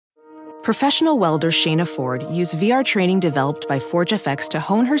Professional welder Shayna Ford used VR training developed by ForgeFX to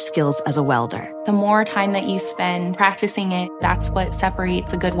hone her skills as a welder. The more time that you spend practicing it, that's what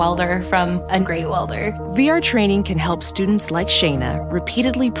separates a good welder from a great welder. VR training can help students like Shayna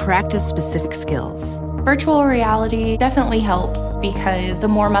repeatedly practice specific skills. Virtual reality definitely helps because the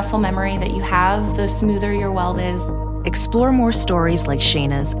more muscle memory that you have, the smoother your weld is. Explore more stories like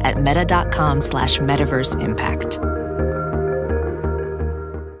Shayna's at meta.com/metaverseimpact.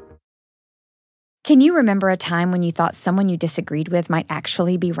 Can you remember a time when you thought someone you disagreed with might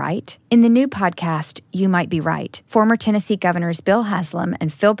actually be right? In the new podcast, You Might Be Right, former Tennessee Governors Bill Haslam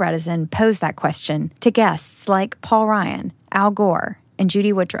and Phil Bredesen pose that question to guests like Paul Ryan, Al Gore, and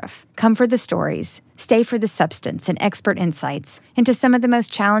Judy Woodruff. Come for the stories, stay for the substance and expert insights into some of the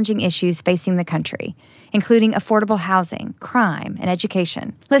most challenging issues facing the country, including affordable housing, crime, and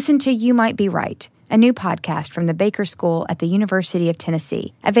education. Listen to You Might Be Right, a new podcast from the Baker School at the University of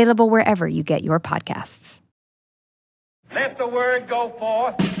Tennessee, available wherever you get your podcasts. Let the word go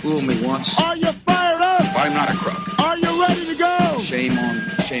forth. Fool me once. Are you fired up? I'm not a crook. Are you ready to go? Shame on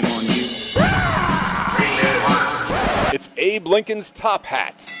you. It's Abe Lincoln's Top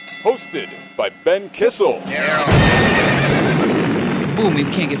Hat, hosted by Ben Kissel. Fool me,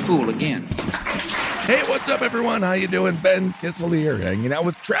 can't get fooled again. Hey, what's up, everyone? How you doing? Ben Kissel here, hanging out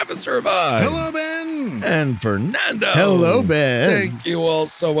with Travis Irvine. Hello, Ben. And Fernando. Hello, Ben. Thank you all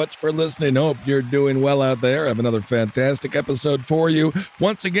so much for listening. Hope you're doing well out there. I have another fantastic episode for you.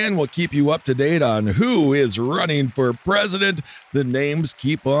 Once again, we'll keep you up to date on who is running for president. The names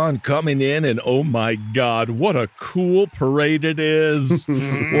keep on coming in, and oh my God, what a cool parade it is.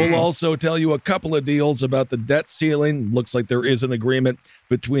 We'll also tell you a couple of deals about the debt ceiling. Looks like there is an agreement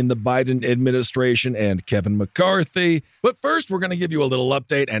between the Biden administration and Kevin McCarthy. But first, we're going to give you a little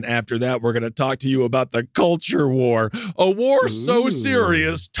update, and after that, we're going to talk to you about the culture war. A war so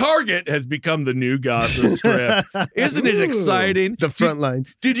serious, Target has become the new Gaza Strip. Isn't it exciting? The front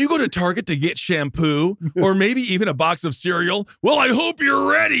lines. Did you go to Target to get shampoo or maybe even a box of cereal? Well, I hope you're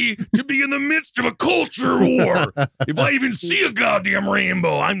ready to be in the midst of a culture war. If I even see a goddamn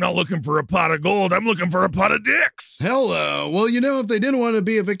rainbow, I'm not looking for a pot of gold. I'm looking for a pot of dicks. Hello. Well, you know, if they didn't want to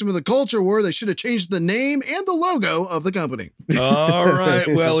be a victim of the culture war, they should have changed the name and the logo of the company. All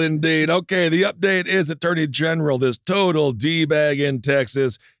right. Well, indeed. Okay. The update is Attorney General, this total D-bag in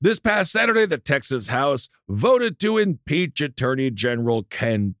Texas. This past Saturday, the Texas House voted to impeach Attorney General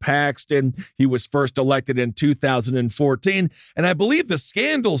Ken Paxton. He was first elected in 2014, and I believe the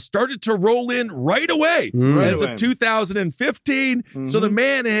scandal started to roll in right away as of 2015. So the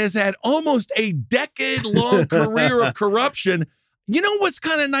man has had almost a decade-long career of corruption. You know what's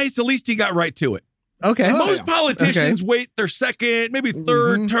kind of nice? At least he got right to it. Okay. Most politicians wait their second, maybe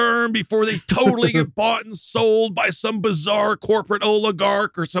third term before they totally get bought and sold by some bizarre corporate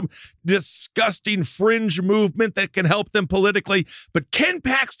oligarch or some disgusting fringe movement that can help them politically. But Ken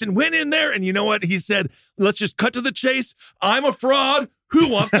Paxton went in there and you know what? He said, let's just cut to the chase. I'm a fraud. Who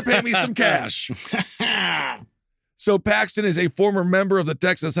wants to pay me some cash? So Paxton is a former member of the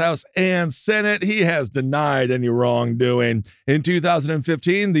Texas House and Senate. He has denied any wrongdoing. In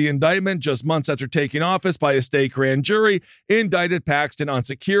 2015, the indictment, just months after taking office by a state grand jury, indicted Paxton on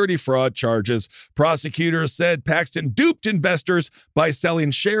security fraud charges. Prosecutors said Paxton duped investors by selling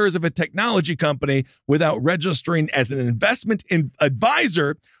shares of a technology company without registering as an investment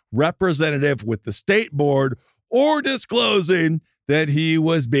advisor, representative with the state board, or disclosing that he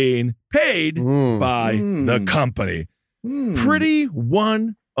was being paid by the company. Pretty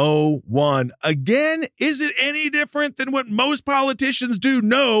 101. Again, is it any different than what most politicians do?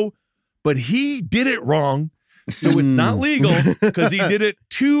 No, but he did it wrong. So it's not legal because he did it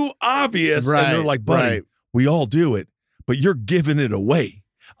too obvious. Right, and they're like, buddy, we all do it, but you're giving it away.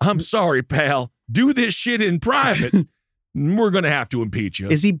 I'm sorry, pal. Do this shit in private. We're going to have to impeach you.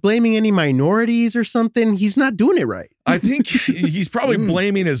 Is he blaming any minorities or something? He's not doing it right. I think he's probably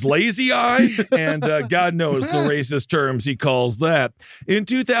blaming his lazy eye and God knows the racist terms he calls that. In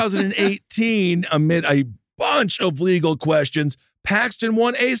 2018, amid a bunch of legal questions, Paxton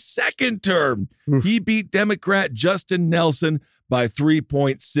won a second term. He beat Democrat Justin Nelson by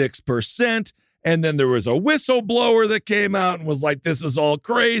 3.6%. And then there was a whistleblower that came out and was like, this is all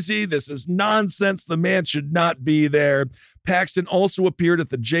crazy. This is nonsense. The man should not be there. Paxton also appeared at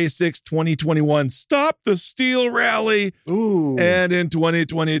the J6 2021 Stop the Steal rally. And in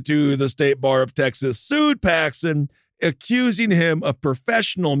 2022, the State Bar of Texas sued Paxton, accusing him of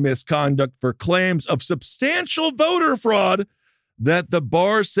professional misconduct for claims of substantial voter fraud that the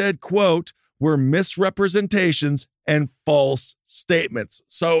bar said, quote, were misrepresentations and false statements.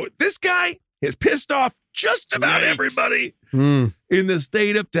 So this guy is pissed off just about everybody Mm. in the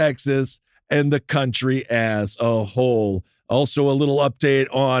state of Texas and the country as a whole. Also, a little update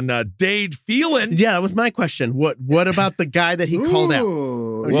on Dade Phelan. Yeah, that was my question. What about the guy that he called out?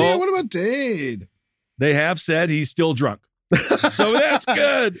 Yeah, what about Dade? They have said he's still drunk. So that's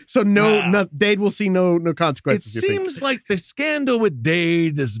good. So no, Dade will see no It consequences. you think? seems like the scandal with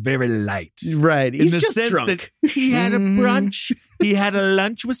Dade is very light. Right. He's in the just sense drunk. that he had a brunch, he had a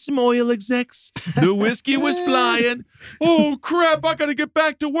lunch with some oil execs, the whiskey was flying. Oh, crap, I got to get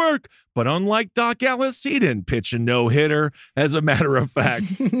back to work. But unlike Doc Ellis, he didn't pitch a no-hitter. As a matter of fact,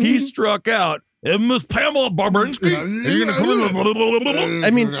 he struck out. Miss Pamela Barbinsky. I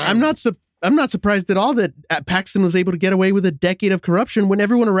mean, I'm not surprised at all that Paxton was able to get away with a decade of corruption when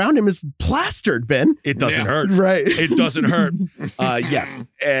everyone around him is plastered, Ben. It doesn't hurt. Right. It doesn't hurt. Yes.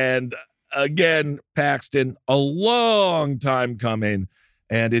 And again, Paxton, a long time coming.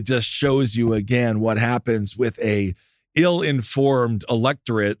 And it just shows you again what happens with a ill-informed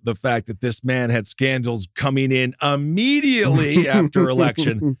electorate. The fact that this man had scandals coming in immediately after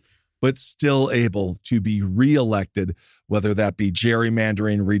election, but still able to be reelected, whether that be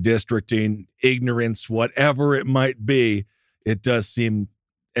gerrymandering, redistricting, ignorance, whatever it might be. It does seem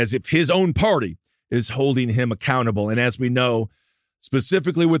as if his own party is holding him accountable. And as we know,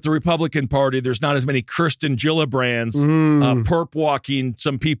 specifically with the Republican Party, there's not as many Kirsten Gillibrands perp walking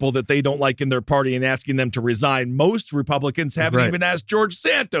some people that they don't like in their party and asking them to resign. Most Republicans haven't even asked George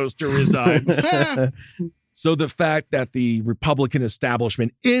Santos to resign. So the fact that the Republican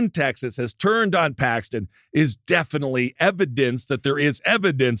establishment in Texas has turned on Paxton is definitely evidence that there is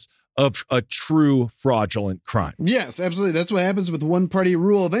evidence of a true fraudulent crime. Yes, absolutely. That's what happens with one party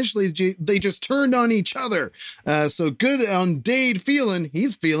rule. Eventually, they just turned on each other. So good on Dade Phelan.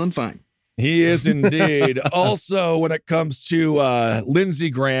 He's feeling fine. He is indeed. Also, when it comes to Lindsey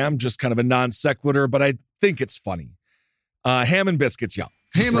Graham, just kind of a non sequitur, but I think it's funny. Ham and biscuits, y'all.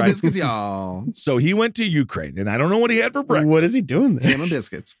 Ham and biscuits, y'all. So he went to Ukraine, and I don't know what he had for breakfast. What is he doing there? Ham and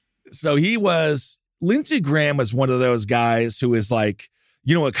biscuits. So Lindsey Graham was one of those guys who is like,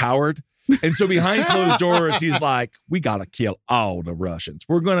 a coward. And so behind closed doors, he's like, we got to kill all the Russians.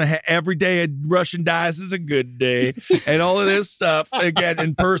 We're going to every day a Russian dies is a good day. And all of this stuff. Again,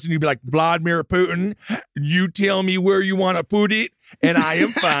 in person, you'd be like, Vladimir Putin, you tell me where you want to put it, and I am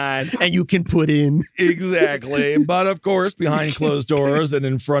fine. And you can put in. Exactly. But of course, behind closed doors and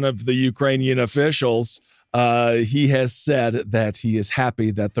in front of the Ukrainian officials, he has said that he is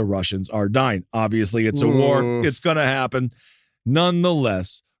happy that the Russians are dying. Obviously, it's a war. It's going to happen.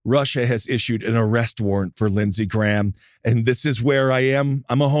 Nonetheless, Russia has issued an arrest warrant for Lindsey Graham. And this is where I am.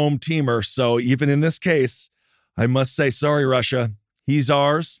 I'm a home teamer. So even in this case, I must say, sorry, Russia, he's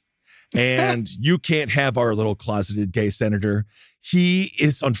ours. And you can't have our little closeted gay senator. He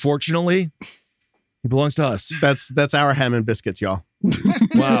is, unfortunately, he belongs to us. That's our ham and biscuits, y'all.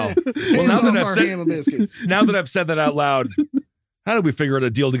 Wow. Well, now that I've said that out loud, how do we figure out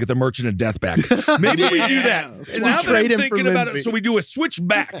a deal to get the Merchant of Death back? Maybe we do that. And now that I'm thinking about it, so we do a switch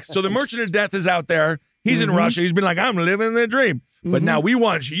back. So the Merchant of Death is out there. He's in Russia. He's been like, I'm living the dream. But now we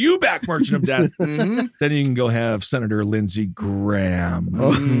want you back, Merchant of Death. Then you can go have Senator Lindsey Graham.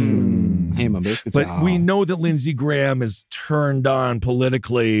 Ham and biscuits. But we know that Lindsey Graham is turned on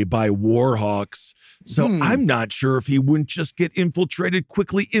politically by war hawks. So I'm not sure if he wouldn't just get infiltrated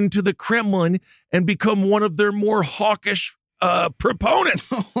quickly into the Kremlin and become one of their more hawkish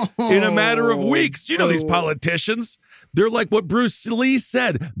proponents in a matter of weeks. You know, these politicians, they're like what Bruce Lee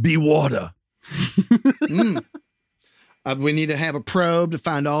said, be water. We need to have a probe to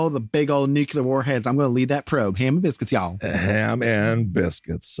find all the big old nuclear warheads. I'm going to lead that probe. Ham and biscuits, y'all. Ham and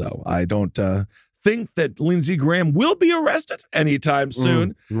biscuits. So I don't think that Lindsey Graham will be arrested anytime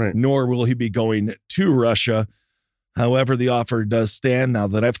soon, nor will he be going to Russia. However, the offer does stand now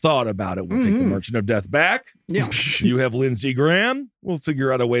that I've thought about it. We'll take the Merchant of Death back. Yeah. You have Lindsey Graham. We'll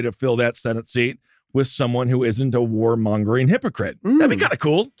figure out a way to fill that Senate seat with someone who isn't a warmongering hypocrite. That'd be kind of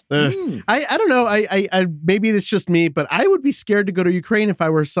cool. I don't know. I maybe it's just me, but I would be scared to go to Ukraine if I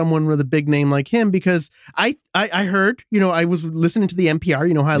were someone with a big name like him, because I heard, I was listening to the NPR.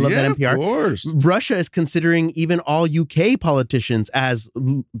 You know how I love that NPR. Of course. Russia is considering even all UK politicians as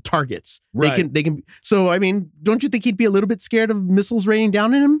targets. Right. They can. So, I mean, don't you think he'd be a little bit scared of missiles raining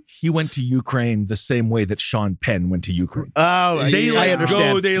down on him? He went to Ukraine the same way that Sean Penn went to Ukraine. Oh, I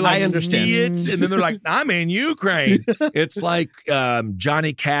understand. They I understand. see it, and then they're like, I'm in Ukraine. It's like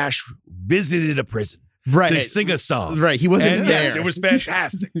Johnny Cash visited a prison to sing a song. Right. He wasn't there. Yes, it was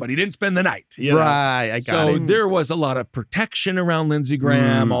fantastic, but he didn't spend the night. Right. I got it. So there was a lot of protection around Lindsey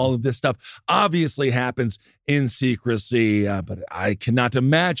Graham. All of this stuff obviously happens in secrecy, but I cannot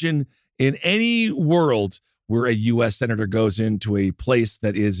imagine in any world where a U.S. senator goes into a place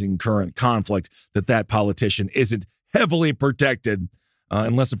that is in current conflict, that politician isn't heavily protected,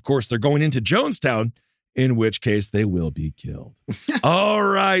 unless, of course, they're going into Jonestown, in which case they will be killed. All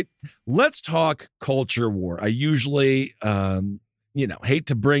right, let's talk culture war. I usually, hate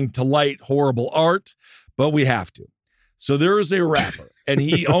to bring to light horrible art, but we have to. So there is a rapper, and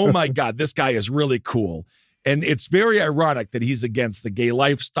oh my God, this guy is really cool. And it's very ironic that he's against the gay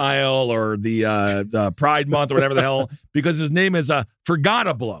lifestyle or the Pride Month or whatever the hell, because his name is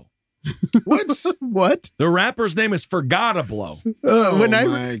Forgiato Blow. What? The rapper's name is Forgiato Blow.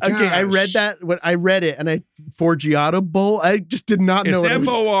 I read that when I read it, and Forgiato Blow. I just did not know. It's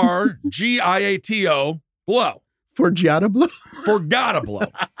Forgiato Blow. Forgiato Blow. Forgiato Blow.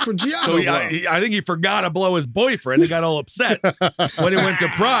 Forgiato Blow. I think he forgot to blow his boyfriend and got all upset when he went to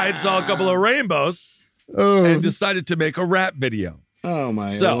Pride, saw a couple of rainbows. And decided to make a rap video. Oh, my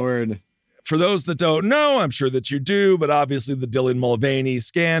Lord. For those that don't know, I'm sure that you do, but obviously the Dylan Mulvaney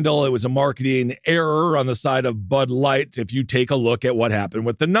scandal, it was a marketing error on the side of Bud Light if you take a look at what happened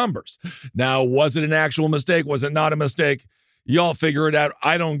with the numbers. Now, was it an actual mistake? Was it not a mistake? Y'all figure it out.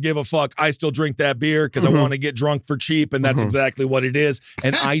 I don't give a fuck. I still drink that beer because I want to get drunk for cheap, and that's exactly what it is.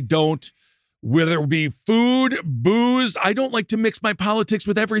 And I don't... Whether it be food, booze, I don't like to mix my politics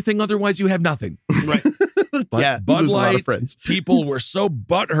with everything. Otherwise, you have nothing. Right. But Bud Light, people were so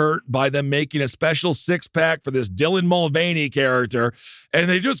butthurt by them making a special 6-pack for this Dylan Mulvaney character, and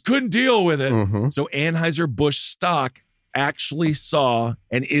they just couldn't deal with it. So Anheuser-Busch stock actually saw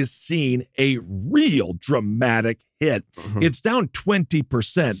and is seeing a real dramatic hit. It's down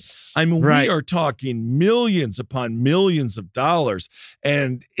 20%. I mean, we are talking millions upon millions of dollars,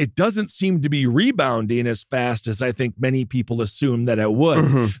 and it doesn't seem to be rebounding as fast as I think many people assumed that it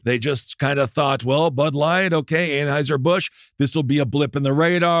would. They just kind of thought, well, Bud Light, okay, Anheuser-Busch, this will be a blip in the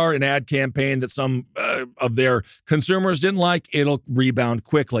radar, an ad campaign that some of their consumers didn't like. It'll rebound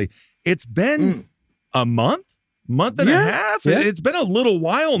quickly. It's been a month and a half. It's been a little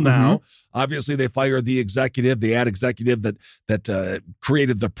while now. Obviously, they fired the ad executive that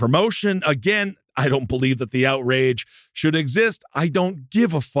created the promotion. Again, I don't believe that the outrage should exist. I don't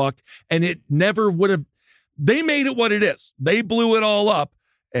give a fuck. And it never would have. They made it what it is. They blew it all up.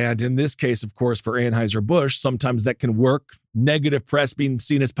 And in this case, of course, for Anheuser-Busch, sometimes that can work. Negative press being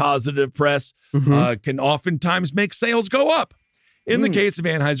seen as positive press can oftentimes make sales go up. In the case of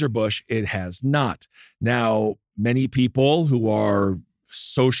Anheuser-Busch, it has not. Now, many people who are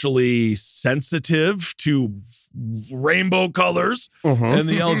socially sensitive to rainbow colors and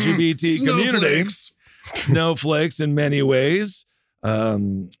the LGBT community, snowflakes in many ways,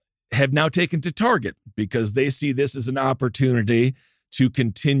 have now taken to Target because they see this as an opportunity to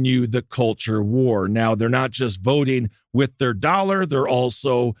continue the culture war. Now, they're not just voting with their dollar, they're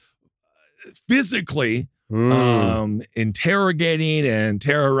also physically interrogating and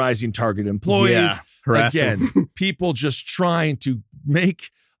terrorizing Target employees. Again, people just trying to make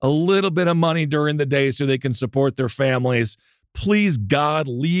a little bit of money during the day so they can support their families. Please, God,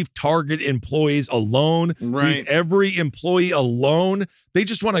 leave Target employees alone. Leave every employee alone. They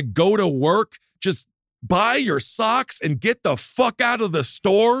just want to go to work. Just buy your socks and get the fuck out of the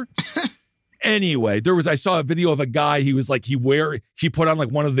store. Anyway, I saw a video of a guy, he was like, he put on like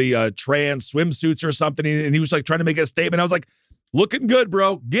one of the trans swimsuits or something, and he was like trying to make a statement. I was like, looking good,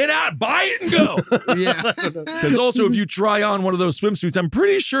 bro. Get out, buy it and go. Because also, if you try on one of those swimsuits, I'm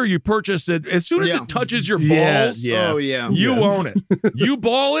pretty sure you purchase it as soon as it touches your balls. You own it. You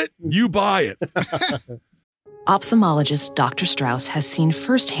ball it, you buy it. Ophthalmologist Dr. Strauss has seen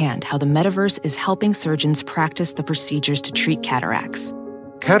firsthand how the metaverse is helping surgeons practice the procedures to treat cataracts.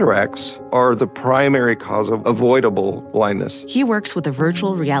 Cataracts are the primary cause of avoidable blindness. He works with a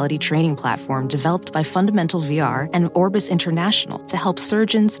virtual reality training platform developed by Fundamental VR and Orbis International to help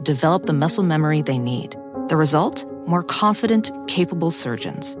surgeons develop the muscle memory they need. The result? More confident, capable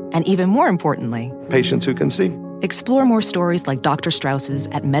surgeons. And even more importantly, patients who can see. Explore more stories like Dr. Strauss's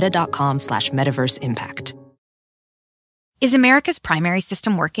at meta.com/metaverseimpact. Is America's primary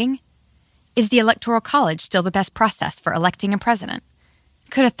system working? Is the Electoral College still the best process for electing a president?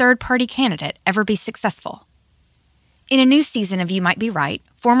 Could a third-party candidate ever be successful? In a new season of You Might Be Right,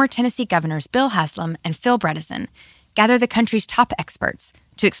 former Tennessee governors Bill Haslam and Phil Bredesen gather the country's top experts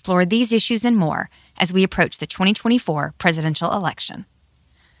to explore these issues and more as we approach the 2024 presidential election.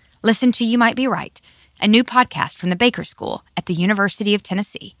 Listen to You Might Be Right, a new podcast from the Baker School at the University of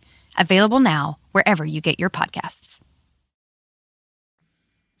Tennessee, available now wherever you get your podcasts.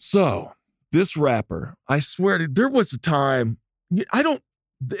 So, this rapper, I swear, there was a time, the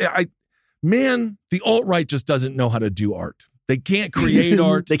alt-right just doesn't know how to do art. They can't create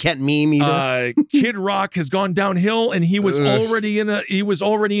art. They can't meme either. Kid Rock has gone downhill, and he was already in a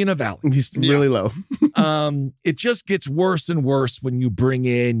valley. He's really low. It just gets worse and worse when you bring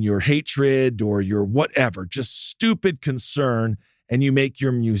in your hatred or your whatever, just stupid concern, and you make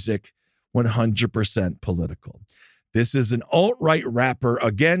your music 100% political. This is an alt-right rapper.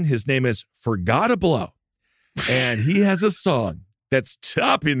 Again, his name is Forgiato Blow, and he has a song that's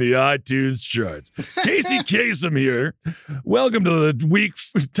topping the iTunes charts. Casey Kasem here. Welcome to the week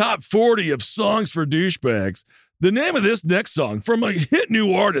top 40 of songs for douchebags. The name of this next song from a hit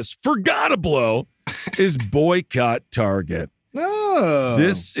new artist, Forgiato Blow, is Boycott Target. Oh.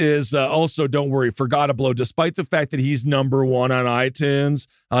 This is also, don't worry, Forgiato Blow, despite the fact that he's number one on iTunes,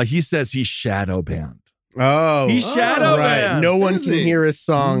 he says he's shadow banned. Oh, he's shadow banned. No one can hear his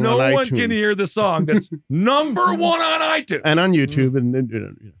song. No on one iTunes. can hear the song that's number one on iTunes and on YouTube.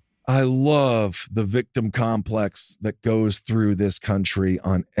 And I love the victim complex that goes through this country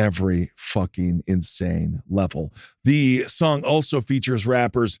on every fucking insane level. The song also features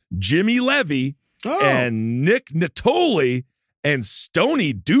rappers Jimmy Levy and Nick Natoli and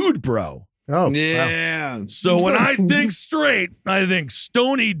Stony Dude Bro. Oh, yeah. Wow. So when I think straight, I think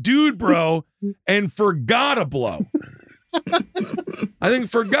Stony Dude Bro and Forgiato Blow. I think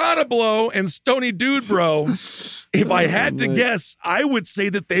Forgiato Blow and Stony Dude Bro, if I had to guess, I would say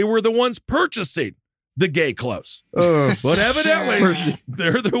that they were the ones purchasing the gay clothes. But evidently,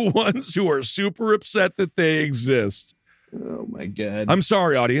 they're the ones who are super upset that they exist. Oh, my God. I'm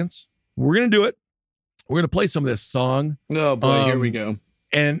sorry, audience. We're going to do it. We're going to play some of this song. Oh, boy, here we go.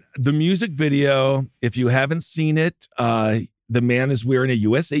 And the music video, if you haven't seen it, the man is wearing a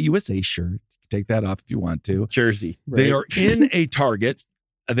USA shirt. Take that off if you want to. Jersey. Right? They are in a Target.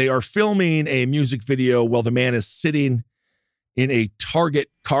 They are filming a music video while the man is sitting in a Target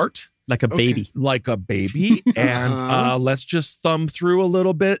cart. Like a baby. Like a baby. And let's just thumb through a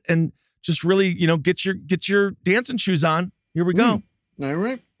little bit and just really, get your dancing shoes on. Here we go. All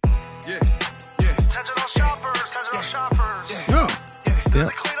right. Yeah. Digital shoppers. Oh. There's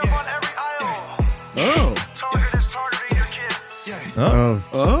a cleanup on every aisle. Oh. Target is targeting your kids.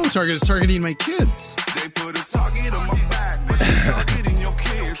 Oh, Target is targeting my kids. They put a target on my back, but they're targeting your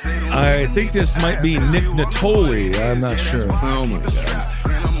kids. I think this might be Nick Natoli. I'm not sure. Oh, my God.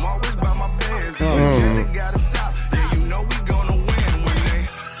 And I'm always by my beds. They gotta stop. Yeah, you know we gonna win when they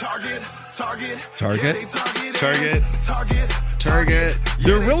Target.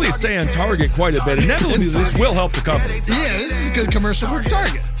 They're really saying Target quite a bit. Inevitably, this will help the company. Yeah, this is a good commercial for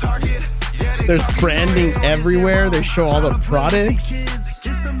Target. There's branding everywhere. They show all the products.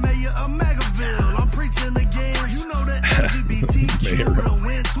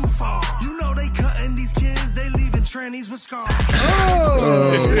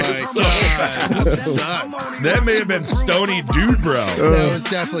 That may have been Stony Dude Bro. That was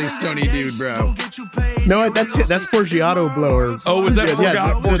definitely Stony Dude Bro. No, that's Forgiato Blow. Oh, is that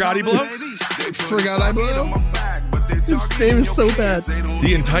Forgiato Blow? Forgiato Blow? His name is so bad.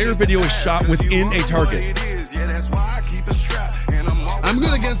 The entire video is shot within a Target. I'm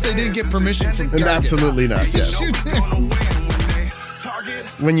going to guess they didn't get permission from Target. Absolutely not.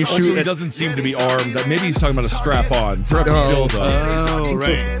 When you Also, shoot, it doesn't seem to be armed. Maybe he's talking about a strap-on. Perhaps a dildo. Oh,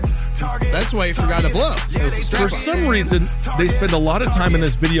 right. That's why he forgot to blow. For some reason, they spend a lot of time in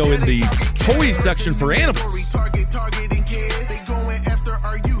this video in the toy section for animals.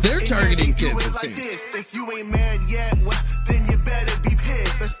 They're targeting kids, it seems. If you ain't mad yet, well, then you better be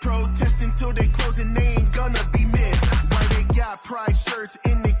pissed. Let's protest until they close and they ain't gonna be missed. Why they got pride shirts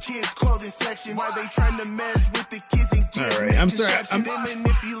in the kids' clothing section? Why they trying to mess with the kids and get all right, I'm sorry.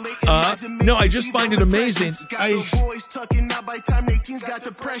 No, I just find it amazing. I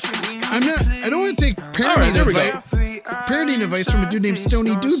don't want to take parenting advice from a dude named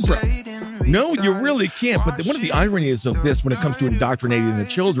Stony Dude Bro. No, you really can't. But one of the ironies of this when it comes to indoctrinating the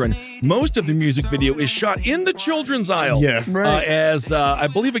children, most of the music video is shot in the children's aisle. Yeah, right. As I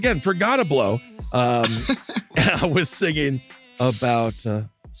believe, again, Forgiato Blow I was singing about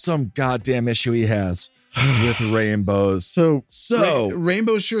some goddamn issue he has with rainbows. So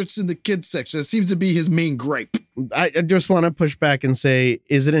rainbow shirts in the kids section. That seems to be his main gripe. I just want to push back and say,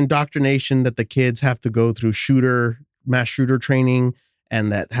 is it indoctrination that the kids have to go through mass shooter training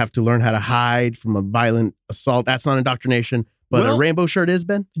and that have to learn how to hide from a violent assault? That's not indoctrination. But a rainbow shirt is,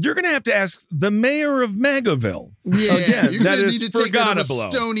 Ben? You're going to have to ask the mayor of Magaville. Yeah, again, you're that gonna is need to take that Forgiato Blow.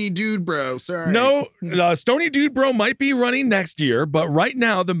 Stony Dude Bro. Sorry. No, Stony Dude Bro might be running next year, but right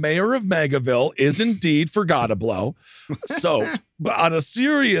now the mayor of Magaville is indeed Forgiato Blow. So, but on a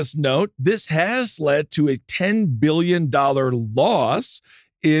serious note, this has led to a $10 billion loss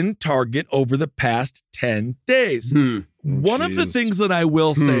in Target over the past 10 days. One of the things that I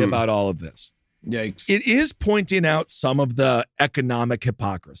will say about all of this, yikes, it is pointing out some of the economic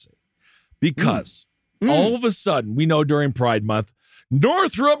hypocrisy. Because all of a sudden, we know during Pride Month,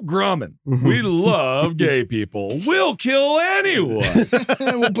 Northrop Grumman, we love gay people. We'll kill anyone.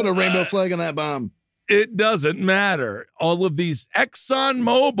 We'll put a rainbow flag on that bomb. It doesn't matter. All of these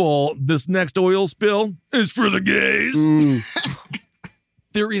ExxonMobil, this next oil spill is for the gays.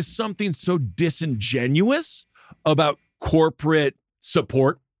 There is something so disingenuous about corporate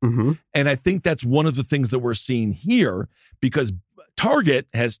support. And I think that's one of the things that we're seeing here, because Target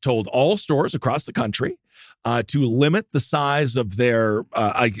has told all stores across the country to limit the size of their,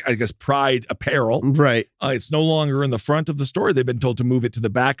 I guess, Pride apparel. Right. It's no longer in the front of the store. They've been told to move it to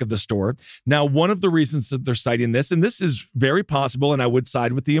the back of the store. Now, one of the reasons that they're citing this, and this is very possible, and I would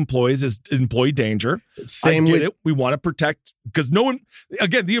side with the employees, is employee danger. Same I get with it. We want to protect, because no one,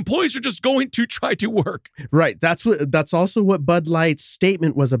 again, the employees are just going to try to work. Right. That's also what Bud Light's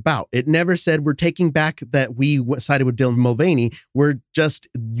statement was about. It never said we're taking back that we sided with Dylan Mulvaney. We're just,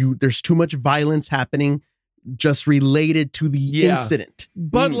 there's too much violence happening just related to the incident.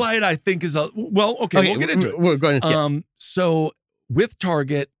 Bud Light, I think, is we'll get into it. We're going to, So with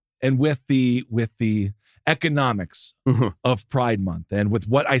Target and with the economics of Pride Month and with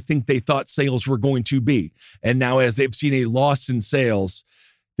what I think they thought sales were going to be, and now as they've seen a loss in sales,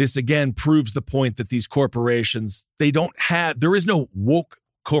 this again proves the point that these corporations, there is no woke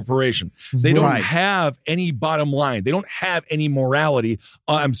corporation. They don't have any bottom line. They don't have any morality.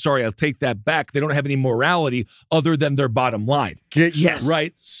 I'm sorry, I'll take that back. They don't have any morality other than their bottom line. Yes.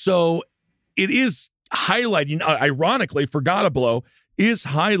 Right? So it is highlighting, ironically, Forgiato Blow is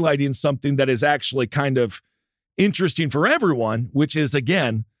highlighting something that is actually kind of interesting for everyone, which is,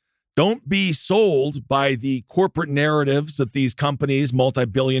 again, don't be sold by the corporate narratives that these companies,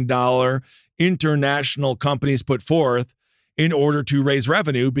 multi-billion-dollar international companies, put forth in order to raise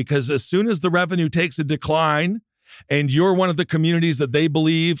revenue, because as soon as the revenue takes a decline and you're one of the communities that they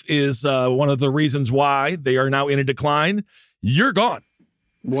believe is one of the reasons why they are now in a decline, you're gone.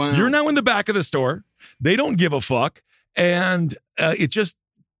 Wow. You're now in the back of the store. They don't give a fuck. And it just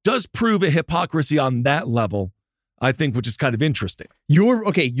does prove a hypocrisy on that level, I think, which is kind of interesting. You're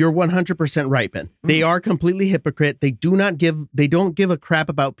 100% right, Ben. They are completely hypocrite. They don't give a crap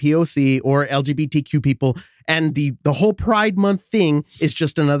about POC or LGBTQ people. And the whole Pride Month thing is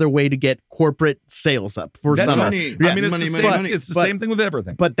just another way to get corporate sales up for That's summer. money. Yes. Money. It's the same thing with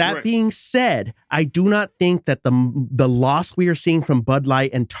everything. But that being said, I do not think that the loss we are seeing from Bud Light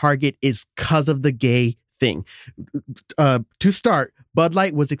and Target is because of the gay thing. To start, Bud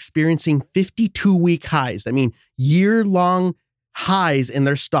Light was experiencing 52-week highs. I mean, year-long highs in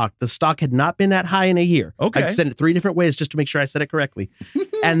their stock. The stock had not been that high in a year. Okay. I said it 3 different ways just to make sure I said it correctly.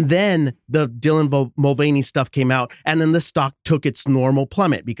 And then the Dylan Mulvaney stuff came out, and then the stock took its normal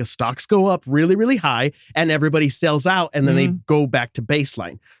plummet, because stocks go up really, really high and everybody sells out, and then they go back to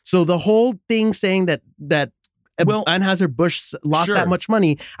baseline. So the whole thing saying that Anheuser-Busch lost that much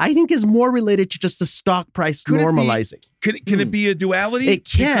money, I think is more related to just the stock price normalizing. Can it be a duality? It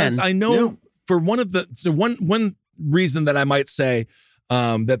can. Because I know for one reason that I might say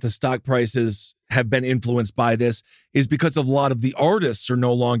that the stock prices have been influenced by this is because a lot of the artists are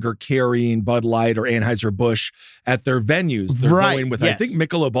no longer carrying Bud Light or Anheuser-Busch at their venues. They're going with, I think,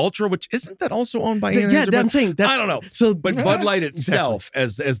 Michelob Ultra, which isn't that also owned by Anheuser-Busch? Yeah, I'm saying I don't know. So, but Bud Light itself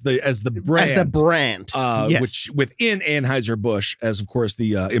as the brand, which within Anheuser-Busch, as of course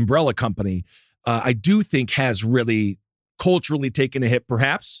the umbrella company, I do think has really culturally taken a hit,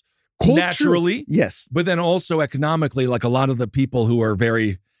 perhaps. Naturally, yes, but then also economically, like a lot of the people who are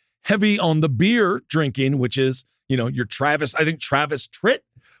very heavy on the beer drinking, which is, your Travis. I think Travis Tritt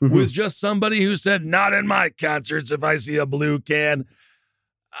was just somebody who said, "Not in my concerts if I see a blue can."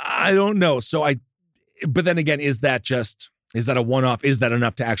 I don't know. So but then again, is that a one-off? Is that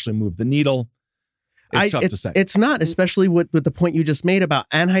enough to actually move the needle? It's tough to say. It's not, especially with the point you just made about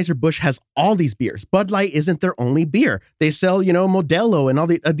Anheuser-Busch has all these beers. Bud Light isn't their only beer. They sell, Modelo and all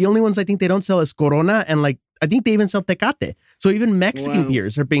the only ones I think they don't sell is Corona, and I think they even sell Tecate. So even Mexican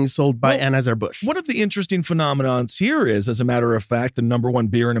beers are being sold by Anheuser-Busch. One of the interesting phenomenons here is, as a matter of fact, the number one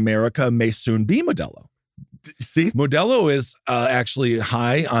beer in America may soon be Modelo. See, Modelo is actually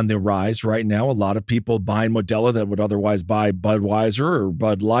high on the rise right now. A lot of people buying Modelo that would otherwise buy Budweiser or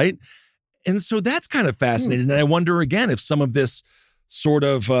Bud Light. And so that's kind of fascinating. And I wonder, again, if some of this sort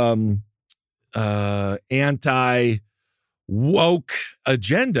of anti-woke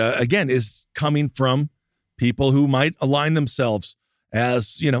agenda, again, is coming from people who might align themselves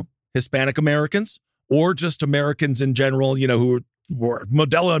as, Hispanic Americans or just Americans in general, who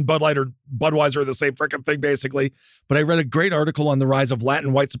Modelo and Bud Light or Budweiser are the same freaking thing, basically. But I read a great article on the rise of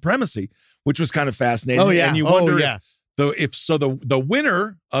Latin white supremacy, which was kind of fascinating. Oh, yeah. And you wonder the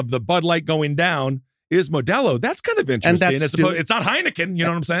winner of the Bud Light going down is Modelo. That's kind of interesting. It's not Heineken, you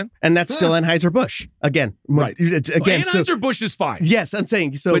know what I'm saying? And that's still Anheuser-Busch. Again. Right. Anheuser-Busch is fine. Yes, I'm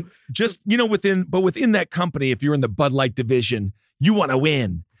saying. So, but just, within that company, if you're in the Bud Light division, you want to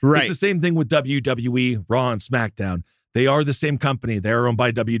win. Right. It's the same thing with WWE, Raw, and SmackDown. They are the same company. They're owned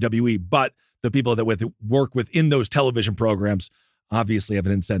by WWE, but the people that work within those television programs obviously have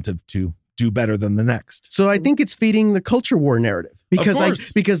an incentive to do better than the next. So I think it's feeding the culture war narrative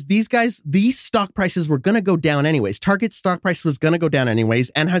because these stock prices were going to go down anyways. Target's stock price was going to go down anyways.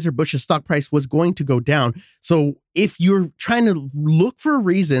 Anheuser-Busch's stock price was going to go down. So if you're trying to look for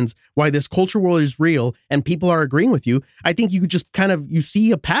reasons why this culture war is real and people are agreeing with you, I think you could just you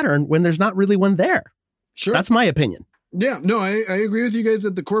see a pattern when there's not really one there. Sure. That's my opinion. Yeah, no, I agree with you guys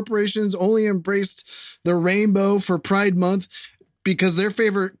that the corporations only embraced the rainbow for Pride Month because their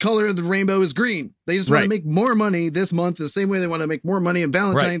favorite color of the rainbow is green. They just want to make more money this month the same way they want to make more money on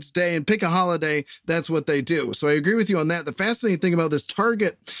Valentine's Day and pick a holiday. That's what they do. So I agree with you on that. The fascinating thing about this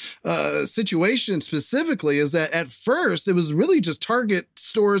Target situation specifically is that at first it was really just Target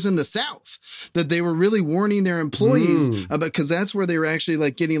stores in the South that they were really warning their employees about, because that's where they were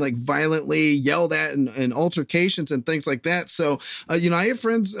actually getting violently yelled at and altercations and things like that. So, I have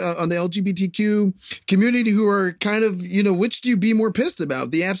friends on the LGBTQ community who are kind of, which do you be more pissed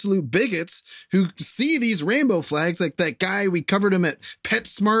about? The absolute bigots who see these rainbow flags, like that guy, we covered him at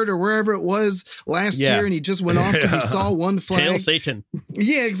PetSmart or wherever it was last year, and he just went off because he saw one flag. Hail Satan.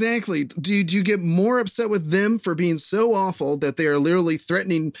 Yeah, exactly. Do you get more upset with them for being so awful that they are literally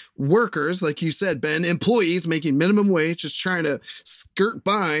threatening workers, like you said, Ben, employees making minimum wage, just trying to skirt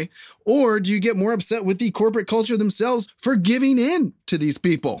by? Or do you get more upset with the corporate culture themselves for giving in to these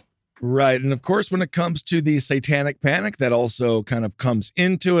people? Right. And of course, when it comes to the satanic panic, that also kind of comes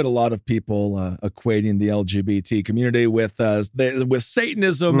into it. A lot of people equating the LGBT community with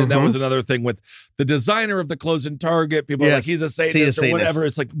Satanism. And that was another thing with the designer of the clothes in Target. People are like, he's a Satanist or whatever.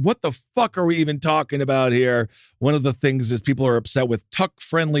 It's like, what the fuck are we even talking about here? One of the things is people are upset with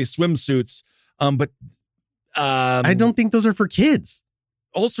tuck-friendly swimsuits. But I don't think those are for kids.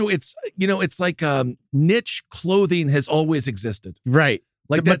 Also, it's like niche clothing has always existed. Right.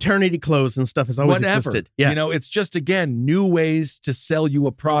 Like the maternity clothes and stuff has always existed. Yeah. It's just, again, new ways to sell you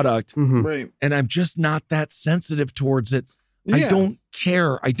a product. Right. And I'm just not that sensitive towards it. Yeah. I don't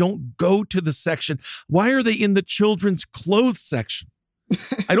care. I don't go to the section. Why are they in the children's clothes section?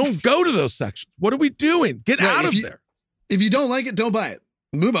 I don't go to those sections. What are we doing? Get out of there. If you don't like it, don't buy it.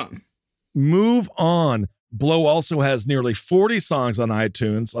 Move on. Move on. Blow also has nearly 40 songs on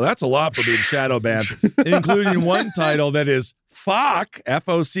iTunes. So that's a lot for being shadow banned, including one title that is Fock,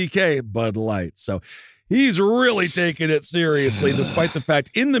 F-O-C-K, Bud Light. So he's really taking it seriously, despite the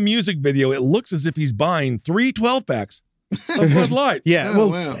fact in the music video, it looks as if he's buying 3 12-packs of Bud Light.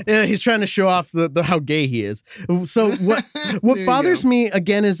 Yeah, he's trying to show off the how gay he is. So what bothers me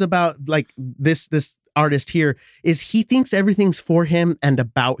again is about this artist here is he thinks everything's for him and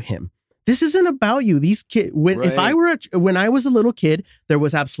about him. This isn't about you. These kids, when I was a little kid, there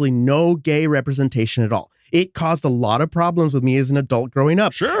was absolutely no gay representation at all. It caused a lot of problems with me as an adult growing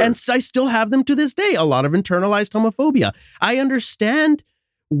up. Sure. And I still have them to this day. A lot of internalized homophobia. I understand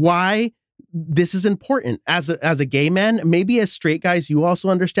why this is important as a gay man. Maybe as straight guys, you also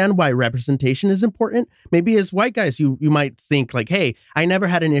understand why representation is important. Maybe as white guys, you might think hey, I never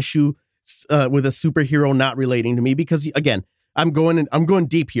had an issue with a superhero not relating to me because, again, I'm going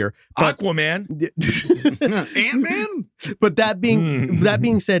deep here. But, Aquaman, Ant-Man. But that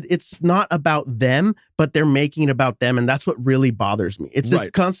being said, it's not about them, but they're making it about them, and that's what really bothers me. It's this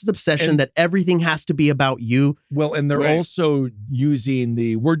constant obsession that everything has to be about you. Well, and they're also using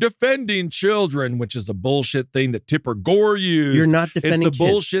we're defending children, which is a bullshit thing that Tipper Gore used. You're not defending It's the kids.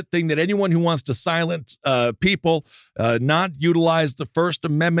 bullshit thing that anyone who wants to silence people, not utilize the First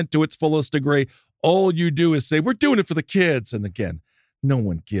Amendment to its fullest degree. All you do is say, we're doing it for the kids. And again, no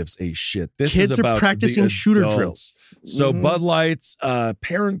one gives a shit. This kids is about are practicing shooter adults. drills. So Bud Light's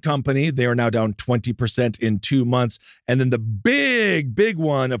parent company, they are now down 20% in 2 months. And then the big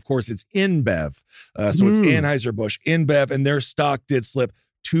one, of course, it's InBev. So it's Anheuser-Busch, InBev, and their stock did slip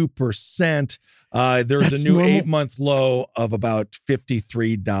 2%. There's a new 8-month low of about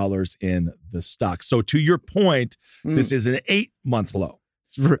 $53 in the stock. So to your point, this is an 8-month low.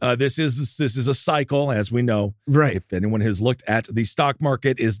 This is a cycle, as we know. Right. If anyone has looked at the stock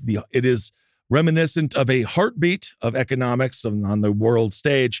market, it is reminiscent of a heartbeat of economics on the world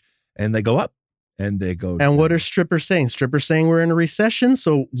stage, and they go up and they go And down. what are strippers saying? Strippers saying we're in a recession.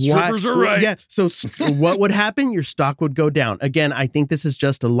 So strippers are right. Yeah. So what would happen? Your stock would go down. Again, I think this is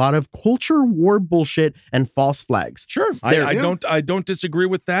just a lot of culture war bullshit and false flags. Sure. I don't disagree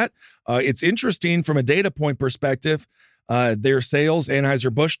with that. It's interesting from a data point perspective. Their sales,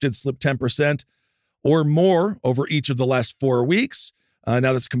 Anheuser-Busch, did slip 10% or more over each of the last 4 weeks.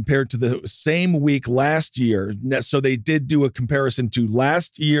 Now that's compared to the same week last year. So they did do a comparison to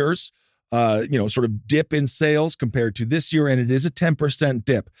last year's sort of dip in sales compared to this year, and it is a 10%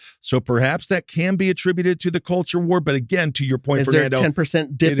 dip. So perhaps that can be attributed to the culture war. But again, to your point, Fernando, is there a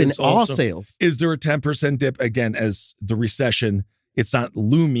 10% dip in all sales? Is there a 10% dip again as the recession? It's not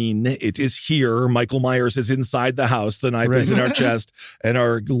looming. It is here. Michael Myers is inside the house. The knife is in our chest, and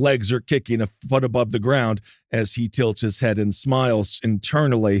our legs are kicking a foot above the ground as he tilts his head and smiles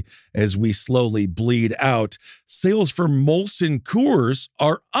internally as we slowly bleed out. Sales for Molson Coors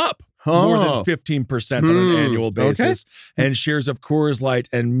are up more than 15% on an annual basis. Okay. And shares of Coors Light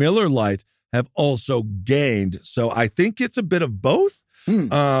and Miller Lite have also gained. So I think it's a bit of both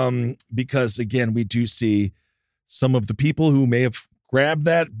because, again, we do see some of the people who may have grabbed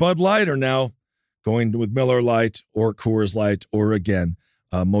that Bud Light are now going with Miller Lite or Coors Light or, again,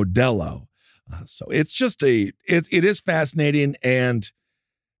 Modelo. So it's just it is fascinating, and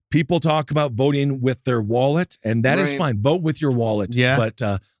people talk about voting with their wallet, and that is fine. Vote with your wallet. Yeah.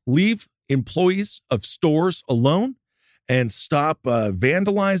 But leave employees of stores alone and stop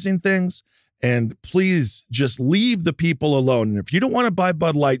vandalizing things. And please just leave the people alone. And if you don't want to buy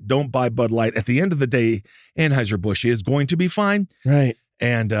Bud Light, don't buy Bud Light. At the end of the day, Anheuser-Busch is going to be fine. Right.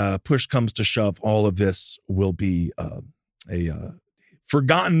 And push comes to shove, all of this will be a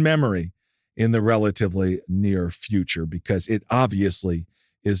forgotten memory in the relatively near future, because it obviously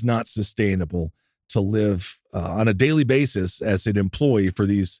is not sustainable to live on a daily basis as an employee for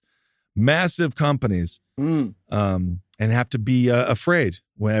these massive companies and have to be afraid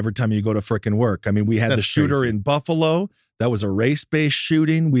every time you go to frickin' work. I mean, we had the shooter crazy in Buffalo. That was a race-based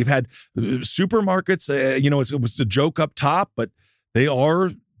shooting. We've had supermarkets, it was a joke up top, but they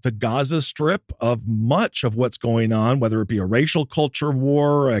are the Gaza Strip of much of what's going on, whether it be a racial culture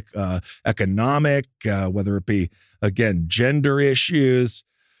war, economic, whether it be, again, gender issues.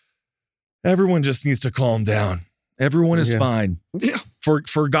 Everyone just needs to calm down. Everyone is fine. Yeah.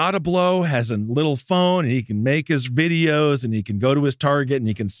 Forgiato Blow has a little phone, and he can make his videos, and he can go to his Target, and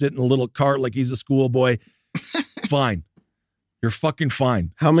he can sit in a little cart like he's a schoolboy. Fine. You're fucking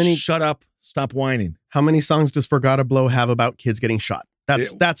fine. Shut up. Stop whining. How many songs does Forgiato Blow have about kids getting shot?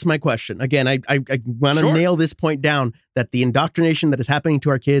 That's my question. Again, I want to nail this point down, that the indoctrination that is happening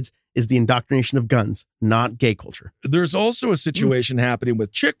to our kids is the indoctrination of guns, not gay culture. There's also a situation happening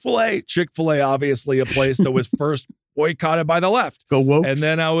with Chick-fil-A. Chick-fil-A, obviously a place that was first boycotted by the left. Go woke. And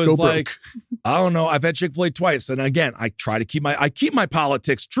then I was like, I don't know. I've had Chick-fil-A twice. And again, I try to keep my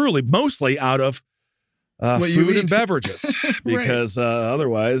politics truly mostly out of food and beverages because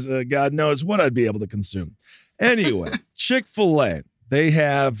otherwise, God knows what I'd be able to consume. Anyway, Chick-fil-A. They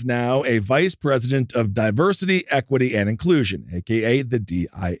have now a vice president of diversity, equity, and inclusion, a.k.a. the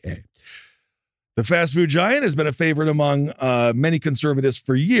DIA. The fast food giant has been a favorite among many conservatives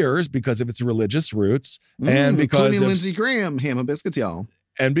for years because of its religious roots and because including Lindsey Graham, ham and biscuits, y'all.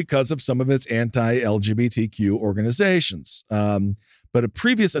 And because of some of its anti-LGBTQ organizations. But a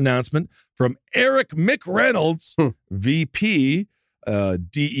previous announcement from Eric McReynolds, VP,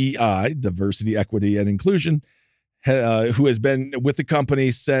 DEI, Diversity, Equity, and Inclusion, who has been with the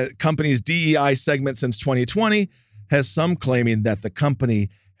company's DEI segment since 2020, has some claiming that the company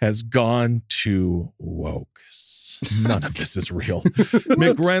has gone too woke. None of this is real.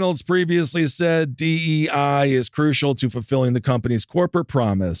 McReynolds previously said DEI is crucial to fulfilling the company's corporate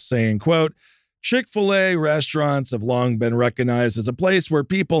promise, saying, quote, Chick-fil-A restaurants have long been recognized as a place where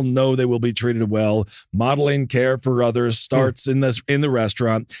people know they will be treated well. Modeling care for others starts in the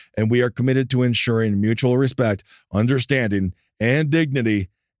restaurant, and we are committed to ensuring mutual respect, understanding, and dignity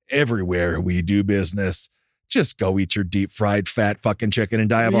everywhere we do business. Just go eat your deep fried fat fucking chicken and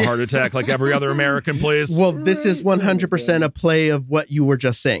die of a heart attack like every other American, please. Well, this is 100% a play of what you were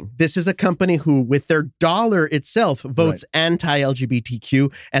just saying. This is a company who, with their dollar itself, votes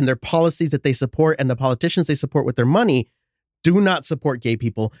anti-LGBTQ, and their policies that they support and the politicians they support with their money do not support gay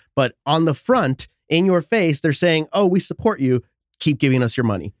people. But on the front, in your face, they're saying, oh, we support you. Keep giving us your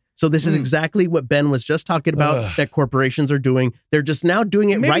money. So this is exactly what Ben was just talking about that corporations are doing. They're just now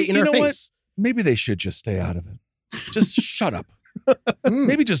doing it right in our face. Maybe they should just stay out of it. Just shut up.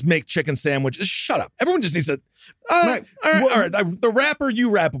 Maybe just make chicken sandwiches. Shut up. Everyone just needs to. All right. The rapper, you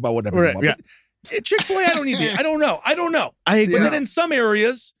rap about whatever you want. Yeah. Chick-fil-A, I don't need to. I don't know. I agree. But then in some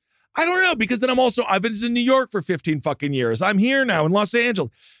areas, I don't know, because then I've been in New York for 15 fucking years. I'm here now in Los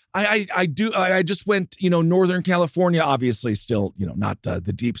Angeles. I just went, Northern California, obviously still, not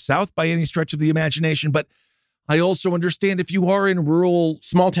the deep South by any stretch of the imagination, but I also understand if you are in rural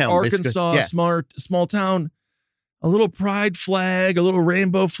small town Arkansas, small town, a little pride flag, a little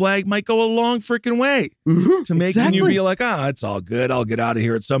rainbow flag might go a long freaking way to making you be like, it's all good. I'll get out of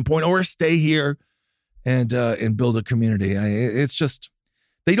here at some point, or stay here and build a community. It's just,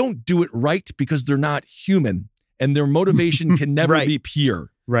 they don't do it right because they're not human, and their motivation can never be pure.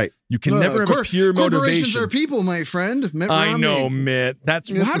 Right. You can never have a pure motivation. Corporations are people, my friend. Mitt Romney. I know, Mitt. How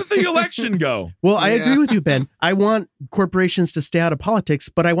did the election go? Well, I agree with you, Ben. I want corporations to stay out of politics,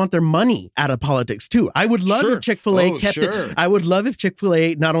 but I want their money out of politics too. I would love if Chick-fil-A kept it. I would love if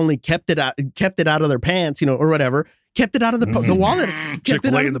Chick-fil-A not only kept it out of their pants, or whatever, kept it out of the wallet.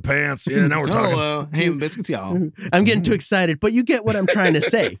 Chick-fil-A in the pants. Yeah, now we're talking. Ham biscuits, y'all. I'm getting too excited, but you get what I'm trying to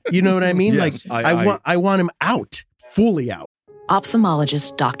say. You know what I mean? Yes, I want him out, fully out.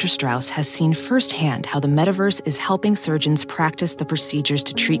 Ophthalmologist Dr. Strauss has seen firsthand how the metaverse is helping surgeons practice the procedures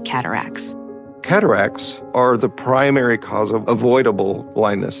to treat cataracts. Cataracts are the primary cause of avoidable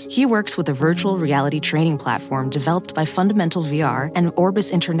blindness. He works with a virtual reality training platform developed by Fundamental VR and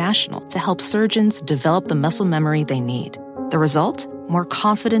Orbis International to help surgeons develop the muscle memory they need. The result? More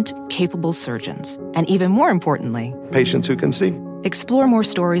confident, capable surgeons. And even more importantly, patients who can see. Explore more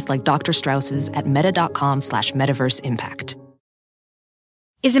stories like Dr. Strauss's at meta.com/metaverseimpact.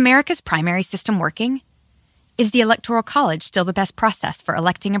 Is America's primary system working? Is the Electoral College still the best process for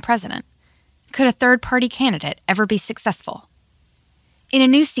electing a president? Could a third-party candidate ever be successful? In a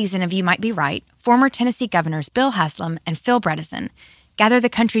new season of You Might Be Right, former Tennessee governors Bill Haslam and Phil Bredesen gather the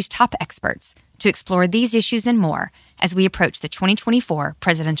country's top experts to explore these issues and more as we approach the 2024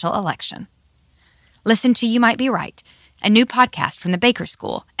 presidential election. Listen to You Might Be Right, a new podcast from the Baker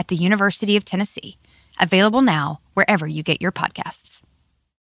School at the University of Tennessee, available now wherever you get your podcasts.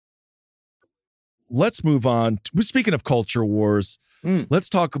 Let's move on. Speaking of culture wars, let's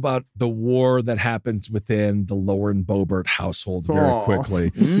talk about the war that happens within the Lauren Boebert household very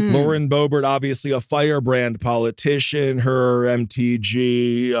quickly. Lauren Boebert, obviously a firebrand politician, her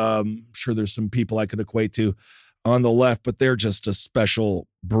MTG. I'm sure there's some people I could equate to on the left, but they're just a special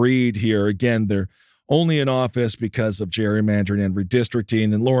breed here. Again, they're only in office because of gerrymandering and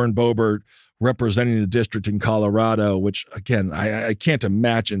redistricting, and Lauren Boebert representing the district in Colorado, which, again, I can't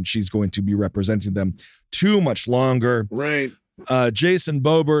imagine she's going to be representing them too much longer. Right. Jason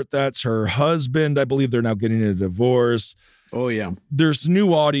Boebert, that's her husband. I believe they're now getting a divorce. Oh, yeah. There's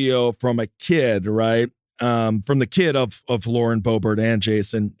new audio from a kid, right? From the kid of Lauren Boebert and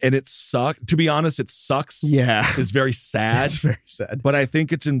Jason. And it sucks. To be honest, it sucks. Yeah. It's very sad. It's very sad. But I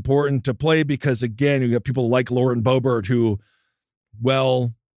think it's important to play because, again, you have people like Lauren Boebert who,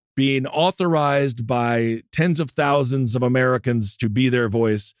 being authorized by tens of thousands of Americans to be their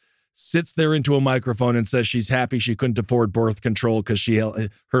voice, sits there into a microphone and says she's happy she couldn't afford birth control because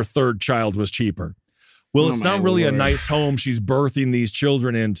her third child was cheaper. Well, it's not really a nice home she's birthing these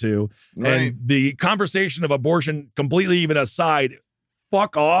children into. Right. And the conversation of abortion, completely even aside,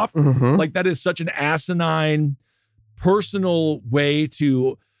 fuck off. Mm-hmm. Like, that is such an asinine, personal way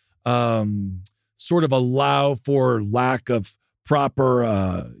to sort of allow for lack of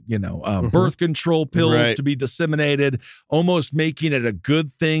proper, birth control pills to be disseminated, almost making it a good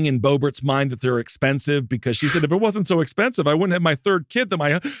thing in Boebert's mind that they're expensive, because she said, if it wasn't so expensive, I wouldn't have my third kid that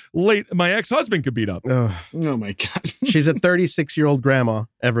my ex-husband could beat up. Oh my God. She's a 36-year-old grandma,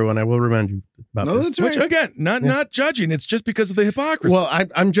 everyone. I will remind you about this. That's right. Which, again, not judging. It's just because of the hypocrisy. Well,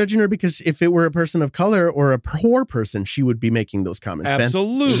 I'm judging her because if it were a person of color or a poor person, she would be making those comments.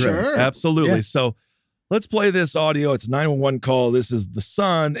 Absolutely. Sure. Absolutely. Yeah. So let's play this audio. It's a 911 call. This is the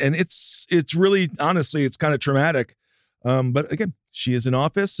son, and it's really, honestly, it's kind of traumatic. But again, she is in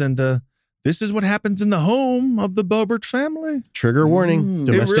office, and this is what happens in the home of the Boebert family. Trigger warning.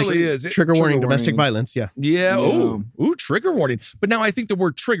 It really is. Trigger warning. Domestic violence. Yeah. Yeah. Ooh, trigger warning. But now I think the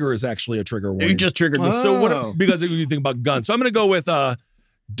word trigger is actually a trigger warning. You just triggered me. So because you think about guns. So I'm going to go with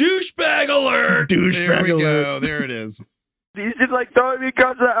douchebag alert. Douchebag alert. There it is. He's just like throwing me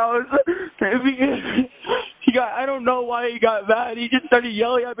across the house. I don't know why he got mad. He just started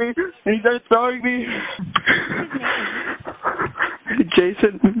yelling at me and he started throwing me.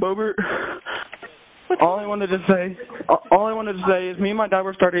 Jason Boebert. All I wanted to say is me and my dad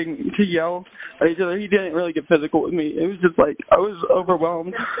were starting to yell at each other. He didn't really get physical with me. It was just like I was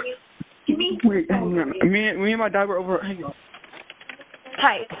overwhelmed. Wait, hang on. Me and my dad were over. Hang on.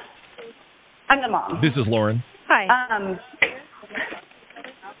 Hi, I'm the mom. This is Lauren. Hi.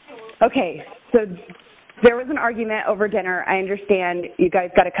 Okay, so There was an argument over dinner. I understand you guys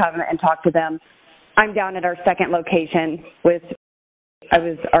got to come and talk to them. I'm down at our second location I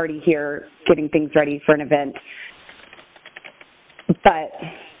was already here getting things ready for an event. But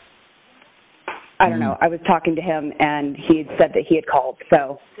I don't know. I was talking to him, and he had said that he had called.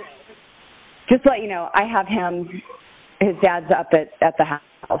 So just to let you know, I have his dad's up at the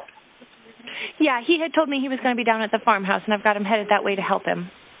house. Yeah, he had told me he was going to be down at the farmhouse, and I've got him headed that way to help him.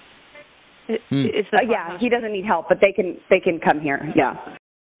 Yeah, he doesn't need help, but they can come here. Yeah.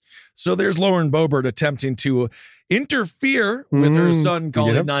 So there's Lauren Boebert attempting to interfere with her son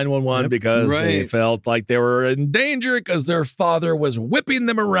calling 911 because they felt like they were in danger because their father was whipping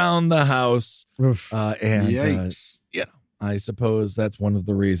them around the house. I suppose that's one of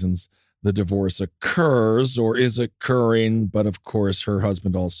the reasons the divorce occurs or is occurring. But of course, her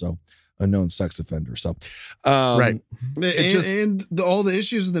husband also a known sex offender. So, and all the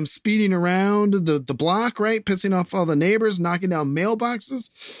issues of them speeding around the block, right? Pissing off all the neighbors, knocking down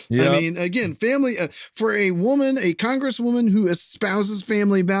mailboxes. Yep. I mean, again, family, for a woman, a congresswoman who espouses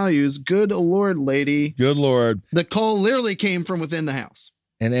family values, good Lord, lady. Good Lord. The call literally came from within the house.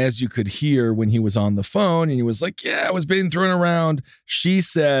 And as you could hear when he was on the phone and he was like, yeah, I was being thrown around. She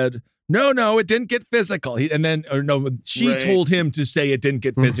said, no, it didn't get physical. She told him to say it didn't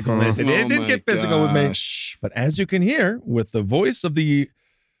get physical. And they said, it didn't get physical with me. But as you can hear, with the voice of the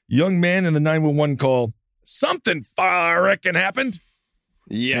young man in the 911 call, something I reckon happened.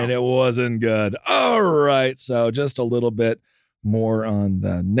 Yeah. And it wasn't good. All right. So just a little bit more on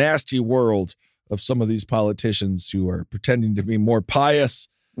the nasty world of some of these politicians who are pretending to be more pious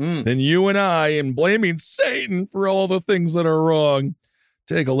than you and I and blaming Satan for all the things that are wrong.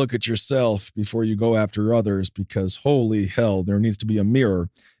 Take a look at yourself before you go after others, because holy hell, there needs to be a mirror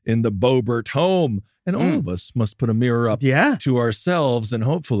in the Boebert home. And all of us must put a mirror up to ourselves and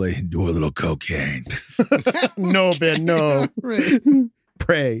hopefully do a little cocaine. No, Ben, no.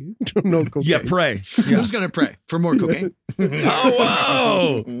 Pray. No cocaine. Yeah, pray. Yeah. Who's going to pray for more cocaine?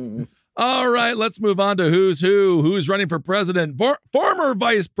 Whoa. All right, let's move on to who's who. Who's running for president? Former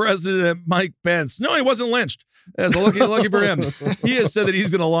Vice President Mike Pence. No, he wasn't lynched. That's lucky for him. He has said that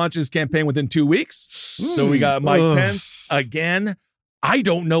he's going to launch his campaign within 2 weeks. So we got Mike Pence again. I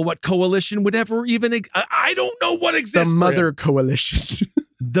don't know what coalition would ever even. I don't know what exists. The Mother Coalition.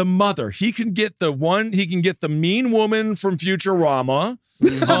 The Mother. He can get the one. He can get the mean woman from Futurama.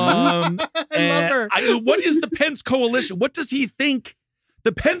 I love her. What is the Pence Coalition? What does he think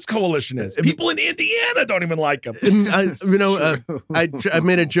the Pence Coalition is? People in Indiana don't even like him. I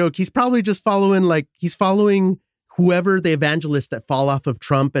made a joke. He's probably just following whoever the evangelists that fall off of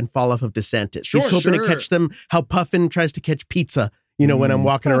Trump and fall off of DeSantis. He's hoping to catch them how Puffin tries to catch pizza, when I'm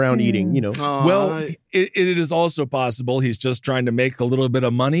walking around eating, Well, it is also possible he's just trying to make a little bit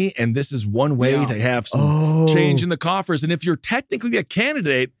of money, and this is one way to have some change in the coffers. And if you're technically a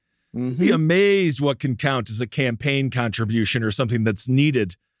candidate, be amazed what can count as a campaign contribution or something that's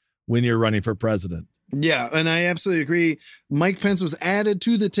needed when you're running for president. Yeah, and I absolutely agree. Mike Pence was added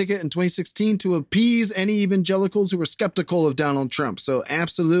to the ticket in 2016 to appease any evangelicals who were skeptical of Donald Trump. So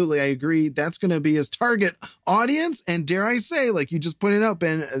absolutely, I agree. That's going to be his target audience. And dare I say, like you just pointed out,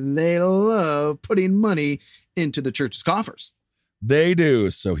 Ben, they love putting money into the church's coffers. They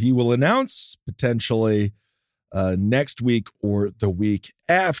do. So he will announce potentially next week or the week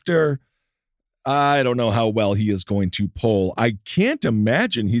after. I don't know how well he is going to poll. I can't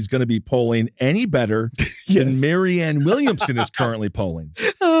imagine he's going to be polling any better than Marianne Williamson is currently polling.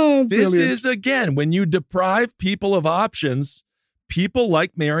 This is, again, when you deprive people of options, people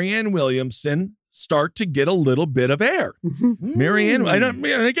like Marianne Williamson start to get a little bit of air. Marianne,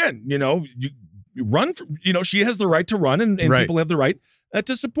 again, you run, she has the right to run and people have the right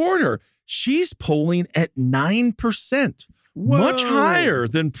to support her. She's polling at 9%, much higher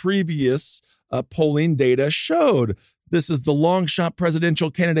than previous polling data showed. This is the long shot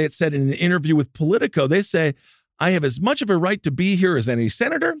presidential candidate said in an interview with Politico. They say, I have as much of a right to be here as any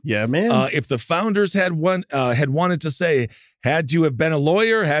senator. Yeah, man. If the founders had wanted to say, had to have been a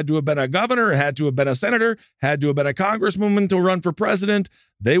lawyer, had to have been a governor, had to have been a senator, had to have been a congresswoman to run for president,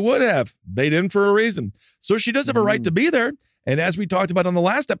 they would have. They didn't for a reason. So she does have a right to be there. And as we talked about on the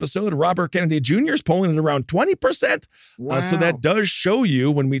last episode, Robert Kennedy Jr. is polling at around 20%. Wow. So that does show you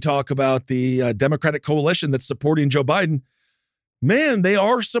when we talk about the Democratic coalition that's supporting Joe Biden, man, they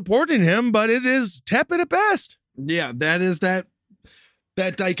are supporting him, but it is tepid at best. Yeah, that is that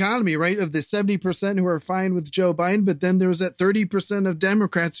dichotomy, right? Of the 70% who are fine with Joe Biden, but then there was that 30% of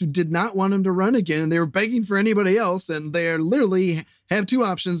Democrats who did not want him to run again, and they were begging for anybody else, and they are literally have two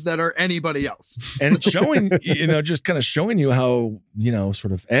options that are anybody else. And showing, just kind of showing you how,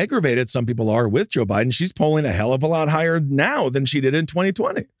 sort of aggravated some people are with Joe Biden. She's polling a hell of a lot higher now than she did in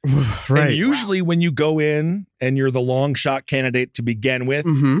 2020. Right. And usually when you go in and you're the long shot candidate to begin with,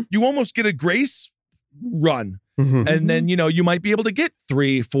 you almost get a grace run. And then, you might be able to get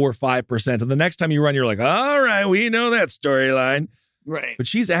 3, 4, 5%. And the next time you run, you're like, all right, we know that storyline. Right. But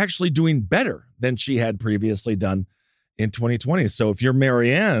she's actually doing better than she had previously done in 2020. So if you're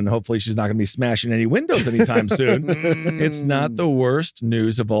Marianne, hopefully she's not going to be smashing any windows anytime soon. It's not the worst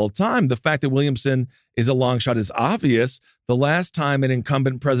news of all time. The fact that Williamson is a long shot is obvious. The last time an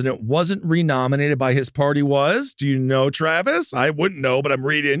incumbent president wasn't renominated by his party was, do you know, Travis? I wouldn't know, but I'm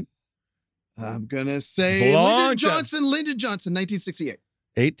reading. I'm going to say Lyndon Johnson, 1968.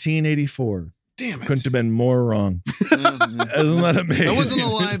 1884. Damn it. Couldn't have been more wrong. Isn't that amazing? I wasn't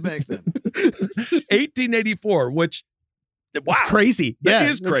alive back then. 1884, which, wow. It's crazy. That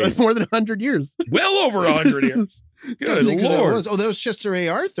is crazy. It's more than 100 years. Well over 100 years. Good Lord. That was Chester A.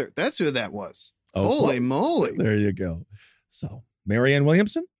 Arthur. That's who that was. Holy moly. So there you go. So Marianne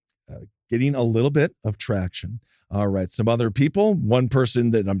Williamson getting a little bit of traction. All right. Some other people. One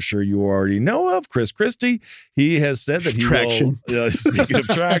person that I'm sure you already know of, Chris Christie. He has said that he will, speaking of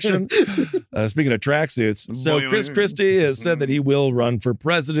traction, speaking of tracksuits. So Chris Christie has said that he will run for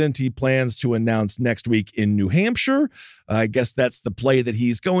president. He plans to announce next week in New Hampshire. I guess that's the play that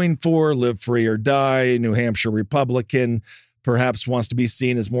he's going for. Live free or die. New Hampshire Republican. Perhaps wants to be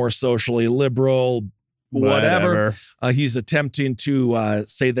seen as more socially liberal. Whatever. He's attempting to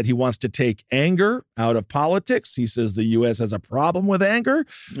say that he wants to take anger out of politics. He says the U.S. has a problem with anger.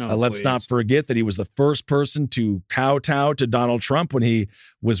 Let's not forget that he was the first person to kowtow to Donald Trump when he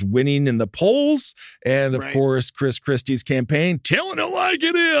was winning in the polls. And of course, Chris Christie's campaign, telling it like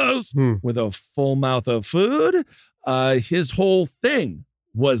it is, with a full mouth of food. His whole thing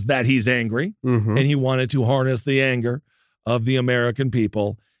was that he's angry and he wanted to harness the anger of the American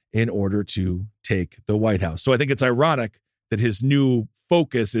people in order to take the White House. So I think it's ironic that his new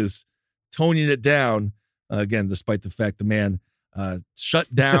focus is toning it down, again, despite the fact the man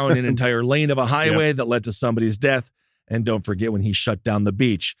shut down an entire lane of a highway that led to somebody's death. And don't forget when he shut down the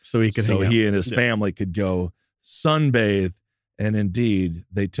beach so he and his family could go sunbathe. And indeed,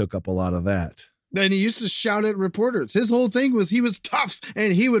 they took up a lot of that. And he used to shout at reporters. His whole thing was he was tough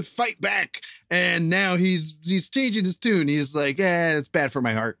and he would fight back. And now he's changing his tune. He's like, it's bad for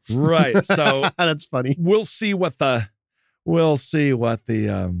my heart. Right. So that's funny. We'll see what the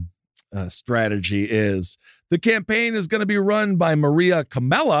strategy is. The campaign is going to be run by Maria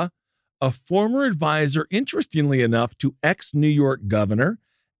Kamela, a former advisor, interestingly enough, to ex-New York governor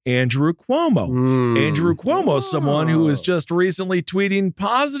Andrew Cuomo. Andrew Cuomo, someone who was just recently tweeting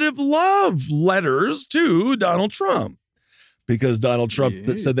positive love letters to Donald Trump because Donald Trump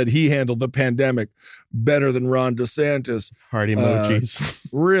said that he handled the pandemic better than Ron DeSantis. Heart emojis.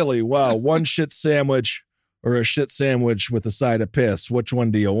 Really? Wow. One shit sandwich or a shit sandwich with a side of piss. Which one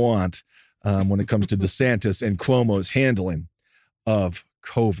do you want when it comes to DeSantis and Cuomo's handling of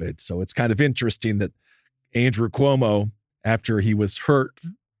COVID? So it's kind of interesting that Andrew Cuomo, after he was hurt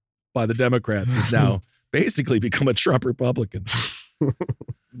by the Democrats, has now basically become a Trump Republican. Oh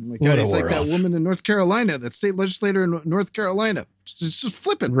my God, he's like that woman in North Carolina, that state legislator in North Carolina. Just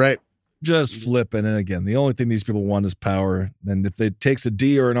flipping. Right. Just flipping. And again, the only thing these people want is power. And if it takes a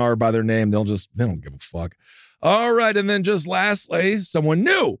D or an R by their name, they don't give a fuck. All right. And then just lastly, someone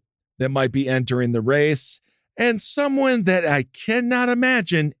new that might be entering the race and someone that I cannot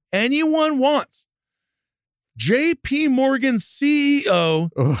imagine anyone wants. J.P. Morgan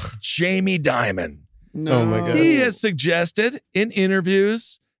CEO, Jamie Dimon. No. Oh my God. He has suggested in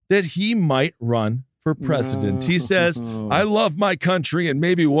interviews that he might run for president. He says, I love my country and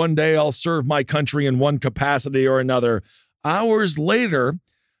maybe one day I'll serve my country in one capacity or another. Hours later,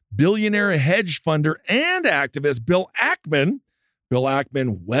 billionaire hedge funder and activist Bill Ackman,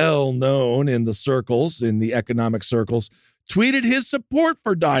 well known in the economic circles, tweeted his support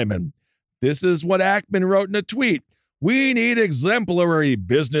for Dimon. This is what Ackman wrote in a tweet. We need exemplary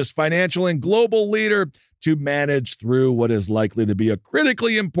business, financial, and global leader to manage through what is likely to be a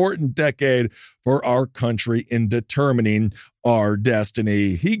critically important decade for our country in determining our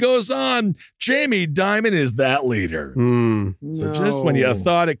destiny. He goes on, Jamie Dimon is that leader. So just when you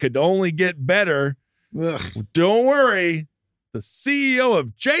thought it could only get better, don't worry. The CEO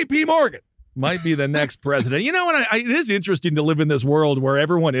of J.P. Morgan might be the next president. You know what? It is interesting to live in this world where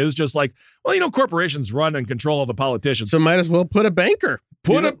everyone is just like, well, corporations run and control all the politicians. So might as well put a banker.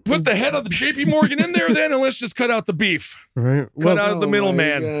 Put the head of the J.P. Morgan in there then, and let's just cut out the beef. Right. Cut out the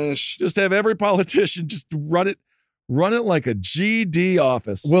middleman. Just have every politician just run Run it like a GD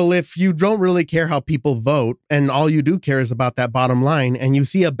office. Well, if you don't really care how people vote and all you do care is about that bottom line, and you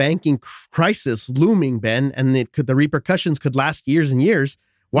see a banking crisis looming, Ben, and the repercussions could last years and years,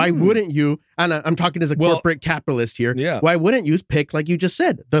 why wouldn't you, and I'm talking as a corporate capitalist here, why wouldn't you pick, like you just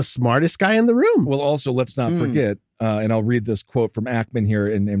said, the smartest guy in the room? Well, also, let's not forget, and I'll read this quote from Ackman here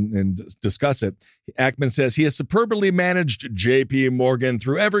and discuss it. Ackman says, he has superbly managed J.P. Morgan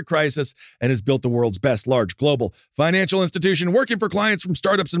through every crisis and has built the world's best large global financial institution, working for clients from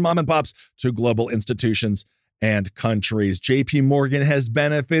startups and mom and pops to global institutions and countries. J.P. Morgan has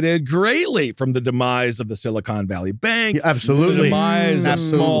benefited greatly from the demise of the Silicon Valley Bank. Yeah, absolutely. The demise of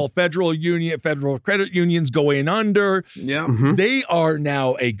small federal credit unions going under. Yeah. They are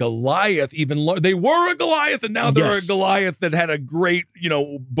now a Goliath. They were a Goliath, and now they're a Goliath that had a great,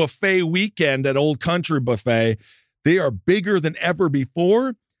 buffet weekend at Old Country Buffet. They are bigger than ever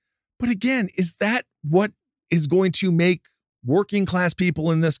before. But again, is that what is going to make working class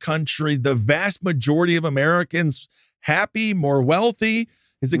people in this country, the vast majority of Americans, happy, more wealthy?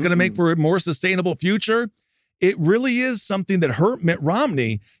 Is it going to make for a more sustainable future? It really is something that hurt Mitt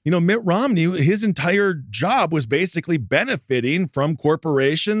Romney. Mitt Romney, his entire job was basically benefiting from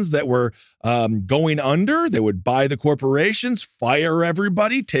corporations that were going under. They would buy the corporations, fire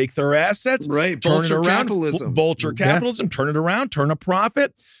everybody, take their assets, right? Turn it around, vulture capitalism, turn it around, turn a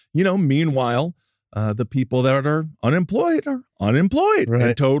profit. Meanwhile, the people that are unemployed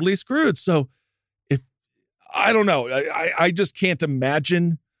and totally screwed. So I don't know, I just can't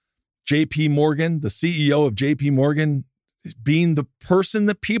imagine J.P. Morgan, the CEO of J.P. Morgan, being the person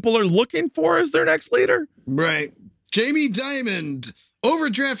that people are looking for as their next leader. Right. Jamie Dimon,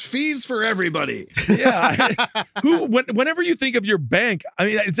 overdraft fees for everybody. Yeah. Whenever you think of your bank, I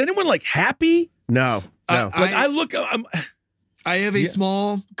mean, is anyone happy? No. I have a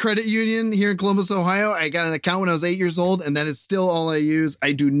small credit union here in Columbus, Ohio. I got an account when I was 8 years old, and that is still all I use.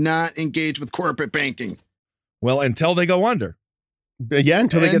 I do not engage with corporate banking. Well, until they go under. Yeah,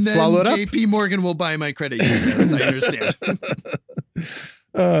 until they get swallowed up. JP Morgan will buy my credit union. Yes, I understand.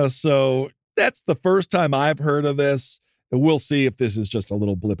 So that's the first time I've heard of this. We'll see if this is just a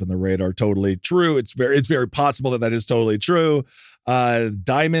little blip in the radar. Totally true. It's very possible that is totally true.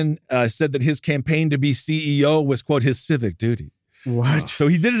 Dimon said that his campaign to be CEO was, quote, his civic duty. What? So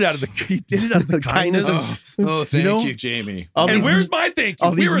he did it out of the kindness. Thank you, Jamie. Where's my thank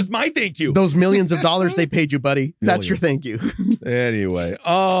you? Where is my thank you? Those millions of dollars they paid you, buddy. That's your thank you. Anyway,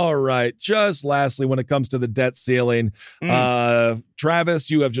 all right. Just lastly, when it comes to the debt ceiling, Travis,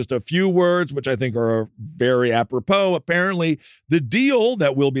 you have just a few words, which I think are very apropos. Apparently, the deal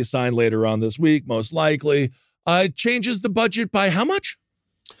that will be signed later on this week, most likely, changes the budget by how much?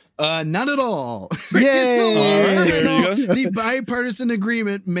 Not at all. Yay! The bipartisan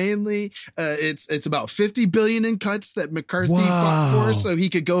agreement mainly, it's about $50 billion in cuts that McCarthy fought for, so he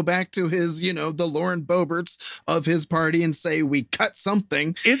could go back to his, the Lauren Boeberts of his party and say we cut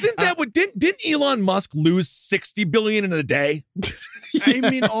something. Isn't that what didn't Elon Musk lose $60 billion in a day? I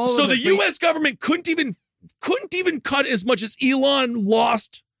mean, so the U.S. government couldn't even cut as much as Elon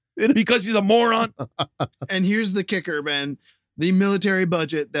lost because he's a moron. And here's the kicker, Ben. The military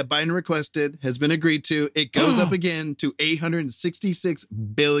budget that Biden requested has been agreed to. It goes up again to $866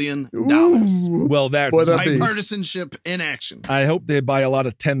 billion. Well, that's bipartisanship in action. I hope they buy a lot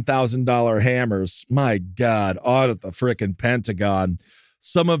of $10,000 hammers. My God, out of the frickin' Pentagon.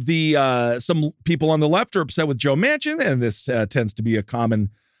 Some people on the left are upset with Joe Manchin, and this tends to be a common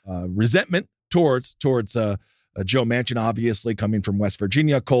resentment towards Joe Manchin, obviously coming from West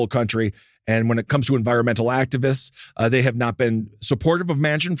Virginia, coal country. And when it comes to environmental activists, they have not been supportive of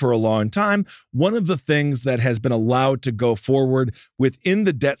Manchin for a long time. One of the things that has been allowed to go forward within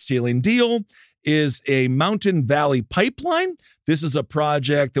the debt ceiling deal is a Mountain Valley pipeline. This is a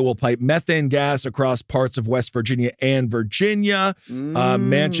project that will pipe methane gas across parts of West Virginia and Virginia.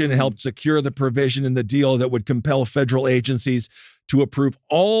 Manchin helped secure the provision in the deal that would compel federal agencies to approve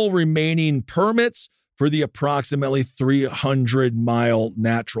all remaining permits for the approximately 300-mile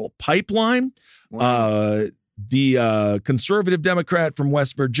natural pipeline. Wow. The conservative Democrat from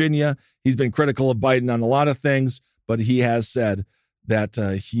West Virginia, he's been critical of Biden on a lot of things, but he has said that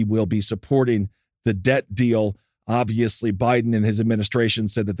he will be supporting the debt deal. Obviously, Biden and his administration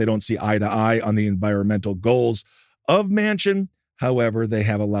said that they don't see eye to eye on the environmental goals of Manchin. However, they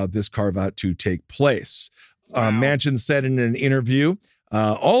have allowed this carve-out to take place. Wow. Manchin said in an interview,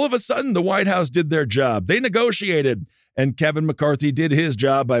 all of a sudden, the White House did their job. They negotiated, and Kevin McCarthy did his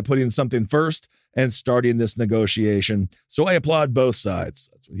job by putting something first and starting this negotiation. So I applaud both sides.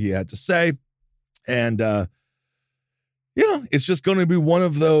 That's what he had to say. And, it's just going to be one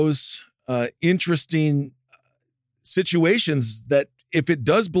of those interesting situations that if it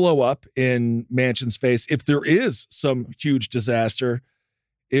does blow up in Manchin's face, if there is some huge disaster,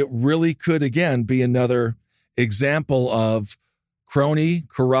 it really could, again, be another example of crony,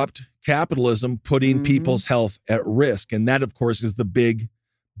 corrupt capitalism putting people's health at risk. And that, of course, is the big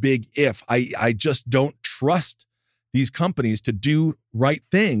if. I just don't trust these companies to do right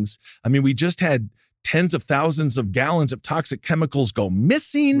things. I mean, we just had tens of thousands of gallons of toxic chemicals go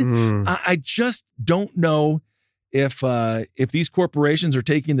missing. I just don't know if these corporations are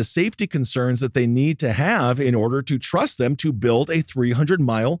taking the safety concerns that they need to have in order to trust them to build a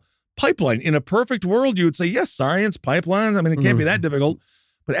 300-mile pipeline. In a perfect world, you would say, yes, science, pipelines. I mean, it can't be that difficult.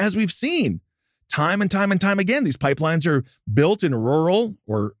 But as we've seen time and time again, these pipelines are built in rural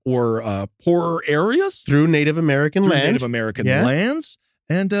or poorer areas. Through Native American lands.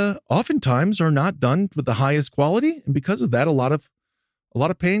 And oftentimes are not done with the highest quality. And because of that, a lot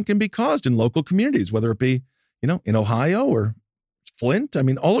of pain can be caused in local communities, whether it be, in Ohio or Flint. I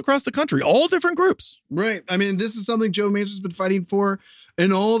mean, all across the country, all different groups. Right. I mean, this is something Joe Manchin's been fighting for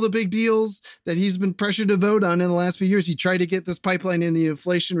in all the big deals that he's been pressured to vote on in the last few years. He tried to get this pipeline in the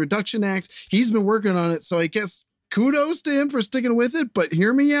Inflation Reduction Act. He's been working on it. So I guess kudos to him for sticking with it. But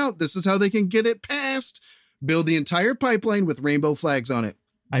hear me out. This is how they can get it passed. Build the entire pipeline with rainbow flags on it.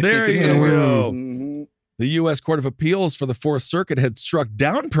 I think it's going to work. The U.S. Court of Appeals for the Fourth Circuit had struck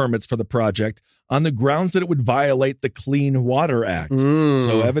down permits for the project on the grounds that it would violate the Clean Water Act.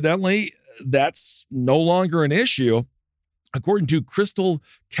 So evidently, that's no longer an issue. According to Crystal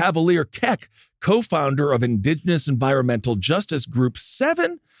Cavalier Keck, co-founder of Indigenous environmental justice group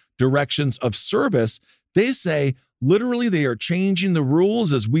 7 Directions of Service, they say literally they are changing the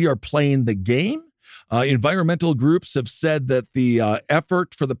rules as we are playing the game. Environmental groups have said that the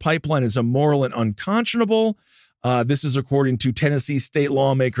effort for the pipeline is immoral and unconscionable. This is according to Tennessee state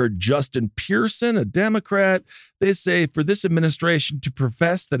lawmaker Justin Pearson, a Democrat. They say for this administration to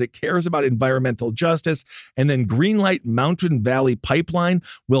profess that it cares about environmental justice and then greenlight Mountain Valley Pipeline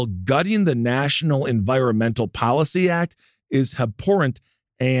while gutting the National Environmental Policy Act is abhorrent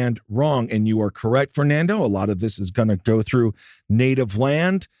and wrong. And you are correct, Fernando. A lot of this is going to go through native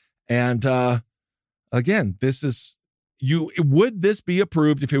land. And again, would this be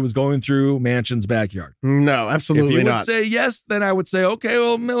approved if it was going through Manchin's backyard? No, absolutely not. If you would say yes, then I would say, okay,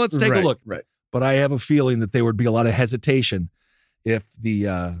 well, let's take a look. Right. But I have a feeling that there would be a lot of hesitation if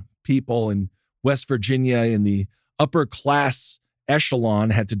the people in West Virginia in the upper class echelon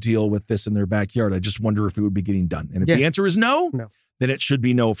had to deal with this in their backyard. I just wonder if it would be getting done. And if the answer is no, then it should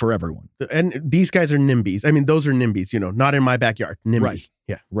be no for everyone. And these guys are NIMBYs. I mean, those are NIMBYs, not in my backyard. NIMBY. Right.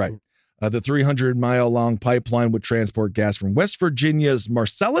 Yeah. Right. The 300-mile-long pipeline would transport gas from West Virginia's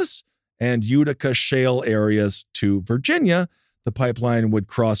Marcellus and Utica shale areas to Virginia. The pipeline would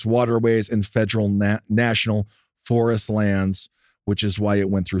cross waterways and federal national forest lands, which is why it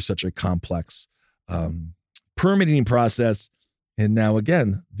went through such a complex permitting process. And now,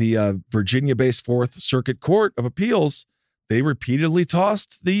 again, the Virginia-based Fourth Circuit Court of Appeals, they repeatedly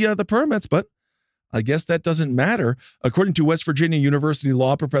tossed the permits, but I guess that doesn't matter. According to West Virginia University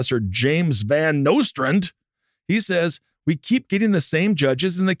law professor James Van Nostrand, he says, we keep getting the same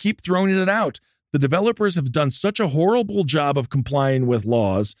judges and they keep throwing it out. The developers have done such a horrible job of complying with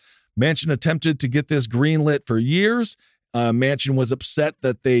laws. Manchin attempted to get this greenlit for years. Manchin was upset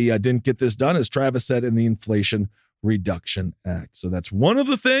that they didn't get this done, as Travis said, in the Inflation Reduction Act. So that's one of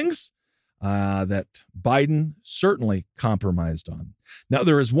the things that Biden certainly compromised on. Now,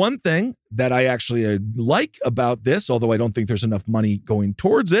 there is one thing that I actually like about this, although I don't think there's enough money going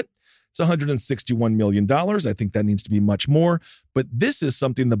towards it. It's $161 million. I think that needs to be much more. But this is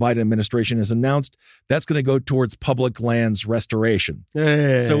something the Biden administration has announced that's going to go towards public lands restoration.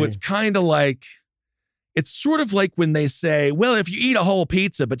 Hey. So it's kind of like, it's sort of like when they say, well, if you eat a whole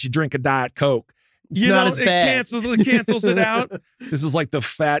pizza, but you drink a Diet Coke, it's not as bad. It cancels it out. This is like the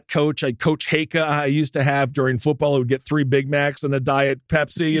fat coach, Coach Haka I used to have during football, who would get 3 Big Macs and a Diet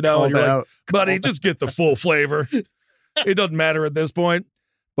Pepsi, and you're like, buddy, just get the full flavor. It doesn't matter at this point.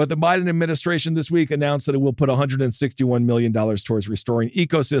 But the Biden administration this week announced that it will put $161 million towards restoring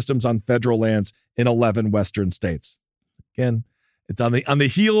ecosystems on federal lands in 11 Western states. Again, it's on the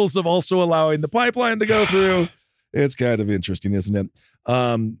heels of also allowing the pipeline to go through. It's kind of interesting, isn't it?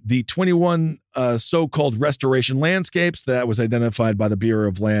 The 21 so-called restoration landscapes that was identified by the Bureau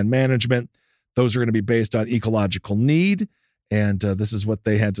of Land Management, those are going to be based on ecological need. And this is what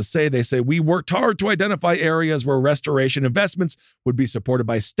they had to say. They say, we worked hard to identify areas where restoration investments would be supported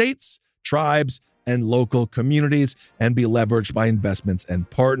by states, tribes, and local communities and be leveraged by investments and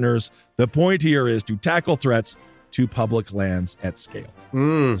partners. The point here is to tackle threats to public lands at scale.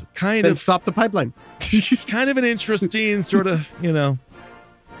 So then stop the pipeline. Kind of an interesting sort of,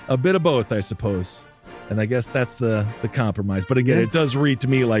 a bit of both, I suppose. And I guess that's the compromise. But again, it does read to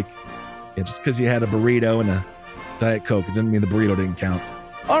me like, just because you had a burrito and a Diet Coke, it didn't mean the burrito didn't count.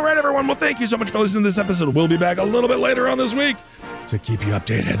 All right, everyone. Well, thank you so much for listening to this episode. We'll be back a little bit later on this week to keep you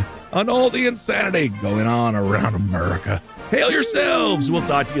updated on all the insanity going on around America. Hail yourselves. We'll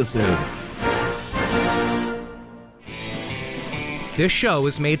talk to you soon. This show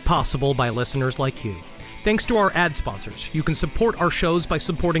is made possible by listeners like you. Thanks to our ad sponsors, you can support our shows by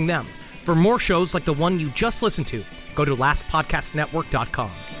supporting them. For more shows like the one you just listened to, go to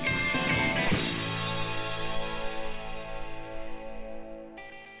lastpodcastnetwork.com.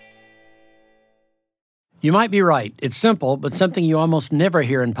 You might be right. It's simple, but something you almost never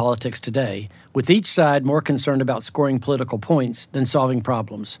hear in politics today, with each side more concerned about scoring political points than solving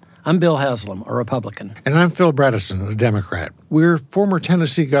problems. I'm Bill Haslam, a Republican. And I'm Phil Bredesen, a Democrat. We're former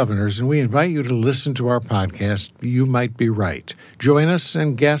Tennessee governors, and we invite you to listen to our podcast, You Might Be Right. Join us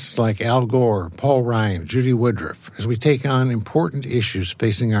and guests like Al Gore, Paul Ryan, Judy Woodruff, as we take on important issues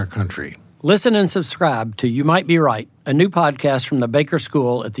facing our country. Listen and subscribe to You Might Be Right, a new podcast from the Baker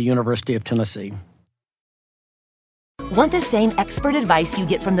School at the University of Tennessee. Want the same expert advice you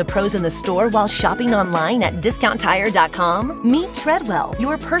get from the pros in the store while shopping online at DiscountTire.com? Meet Treadwell,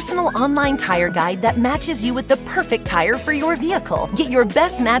 your personal online tire guide that matches you with the perfect tire for your vehicle. Get your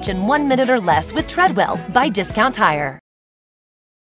best match in 1 minute or less with Treadwell by Discount Tire.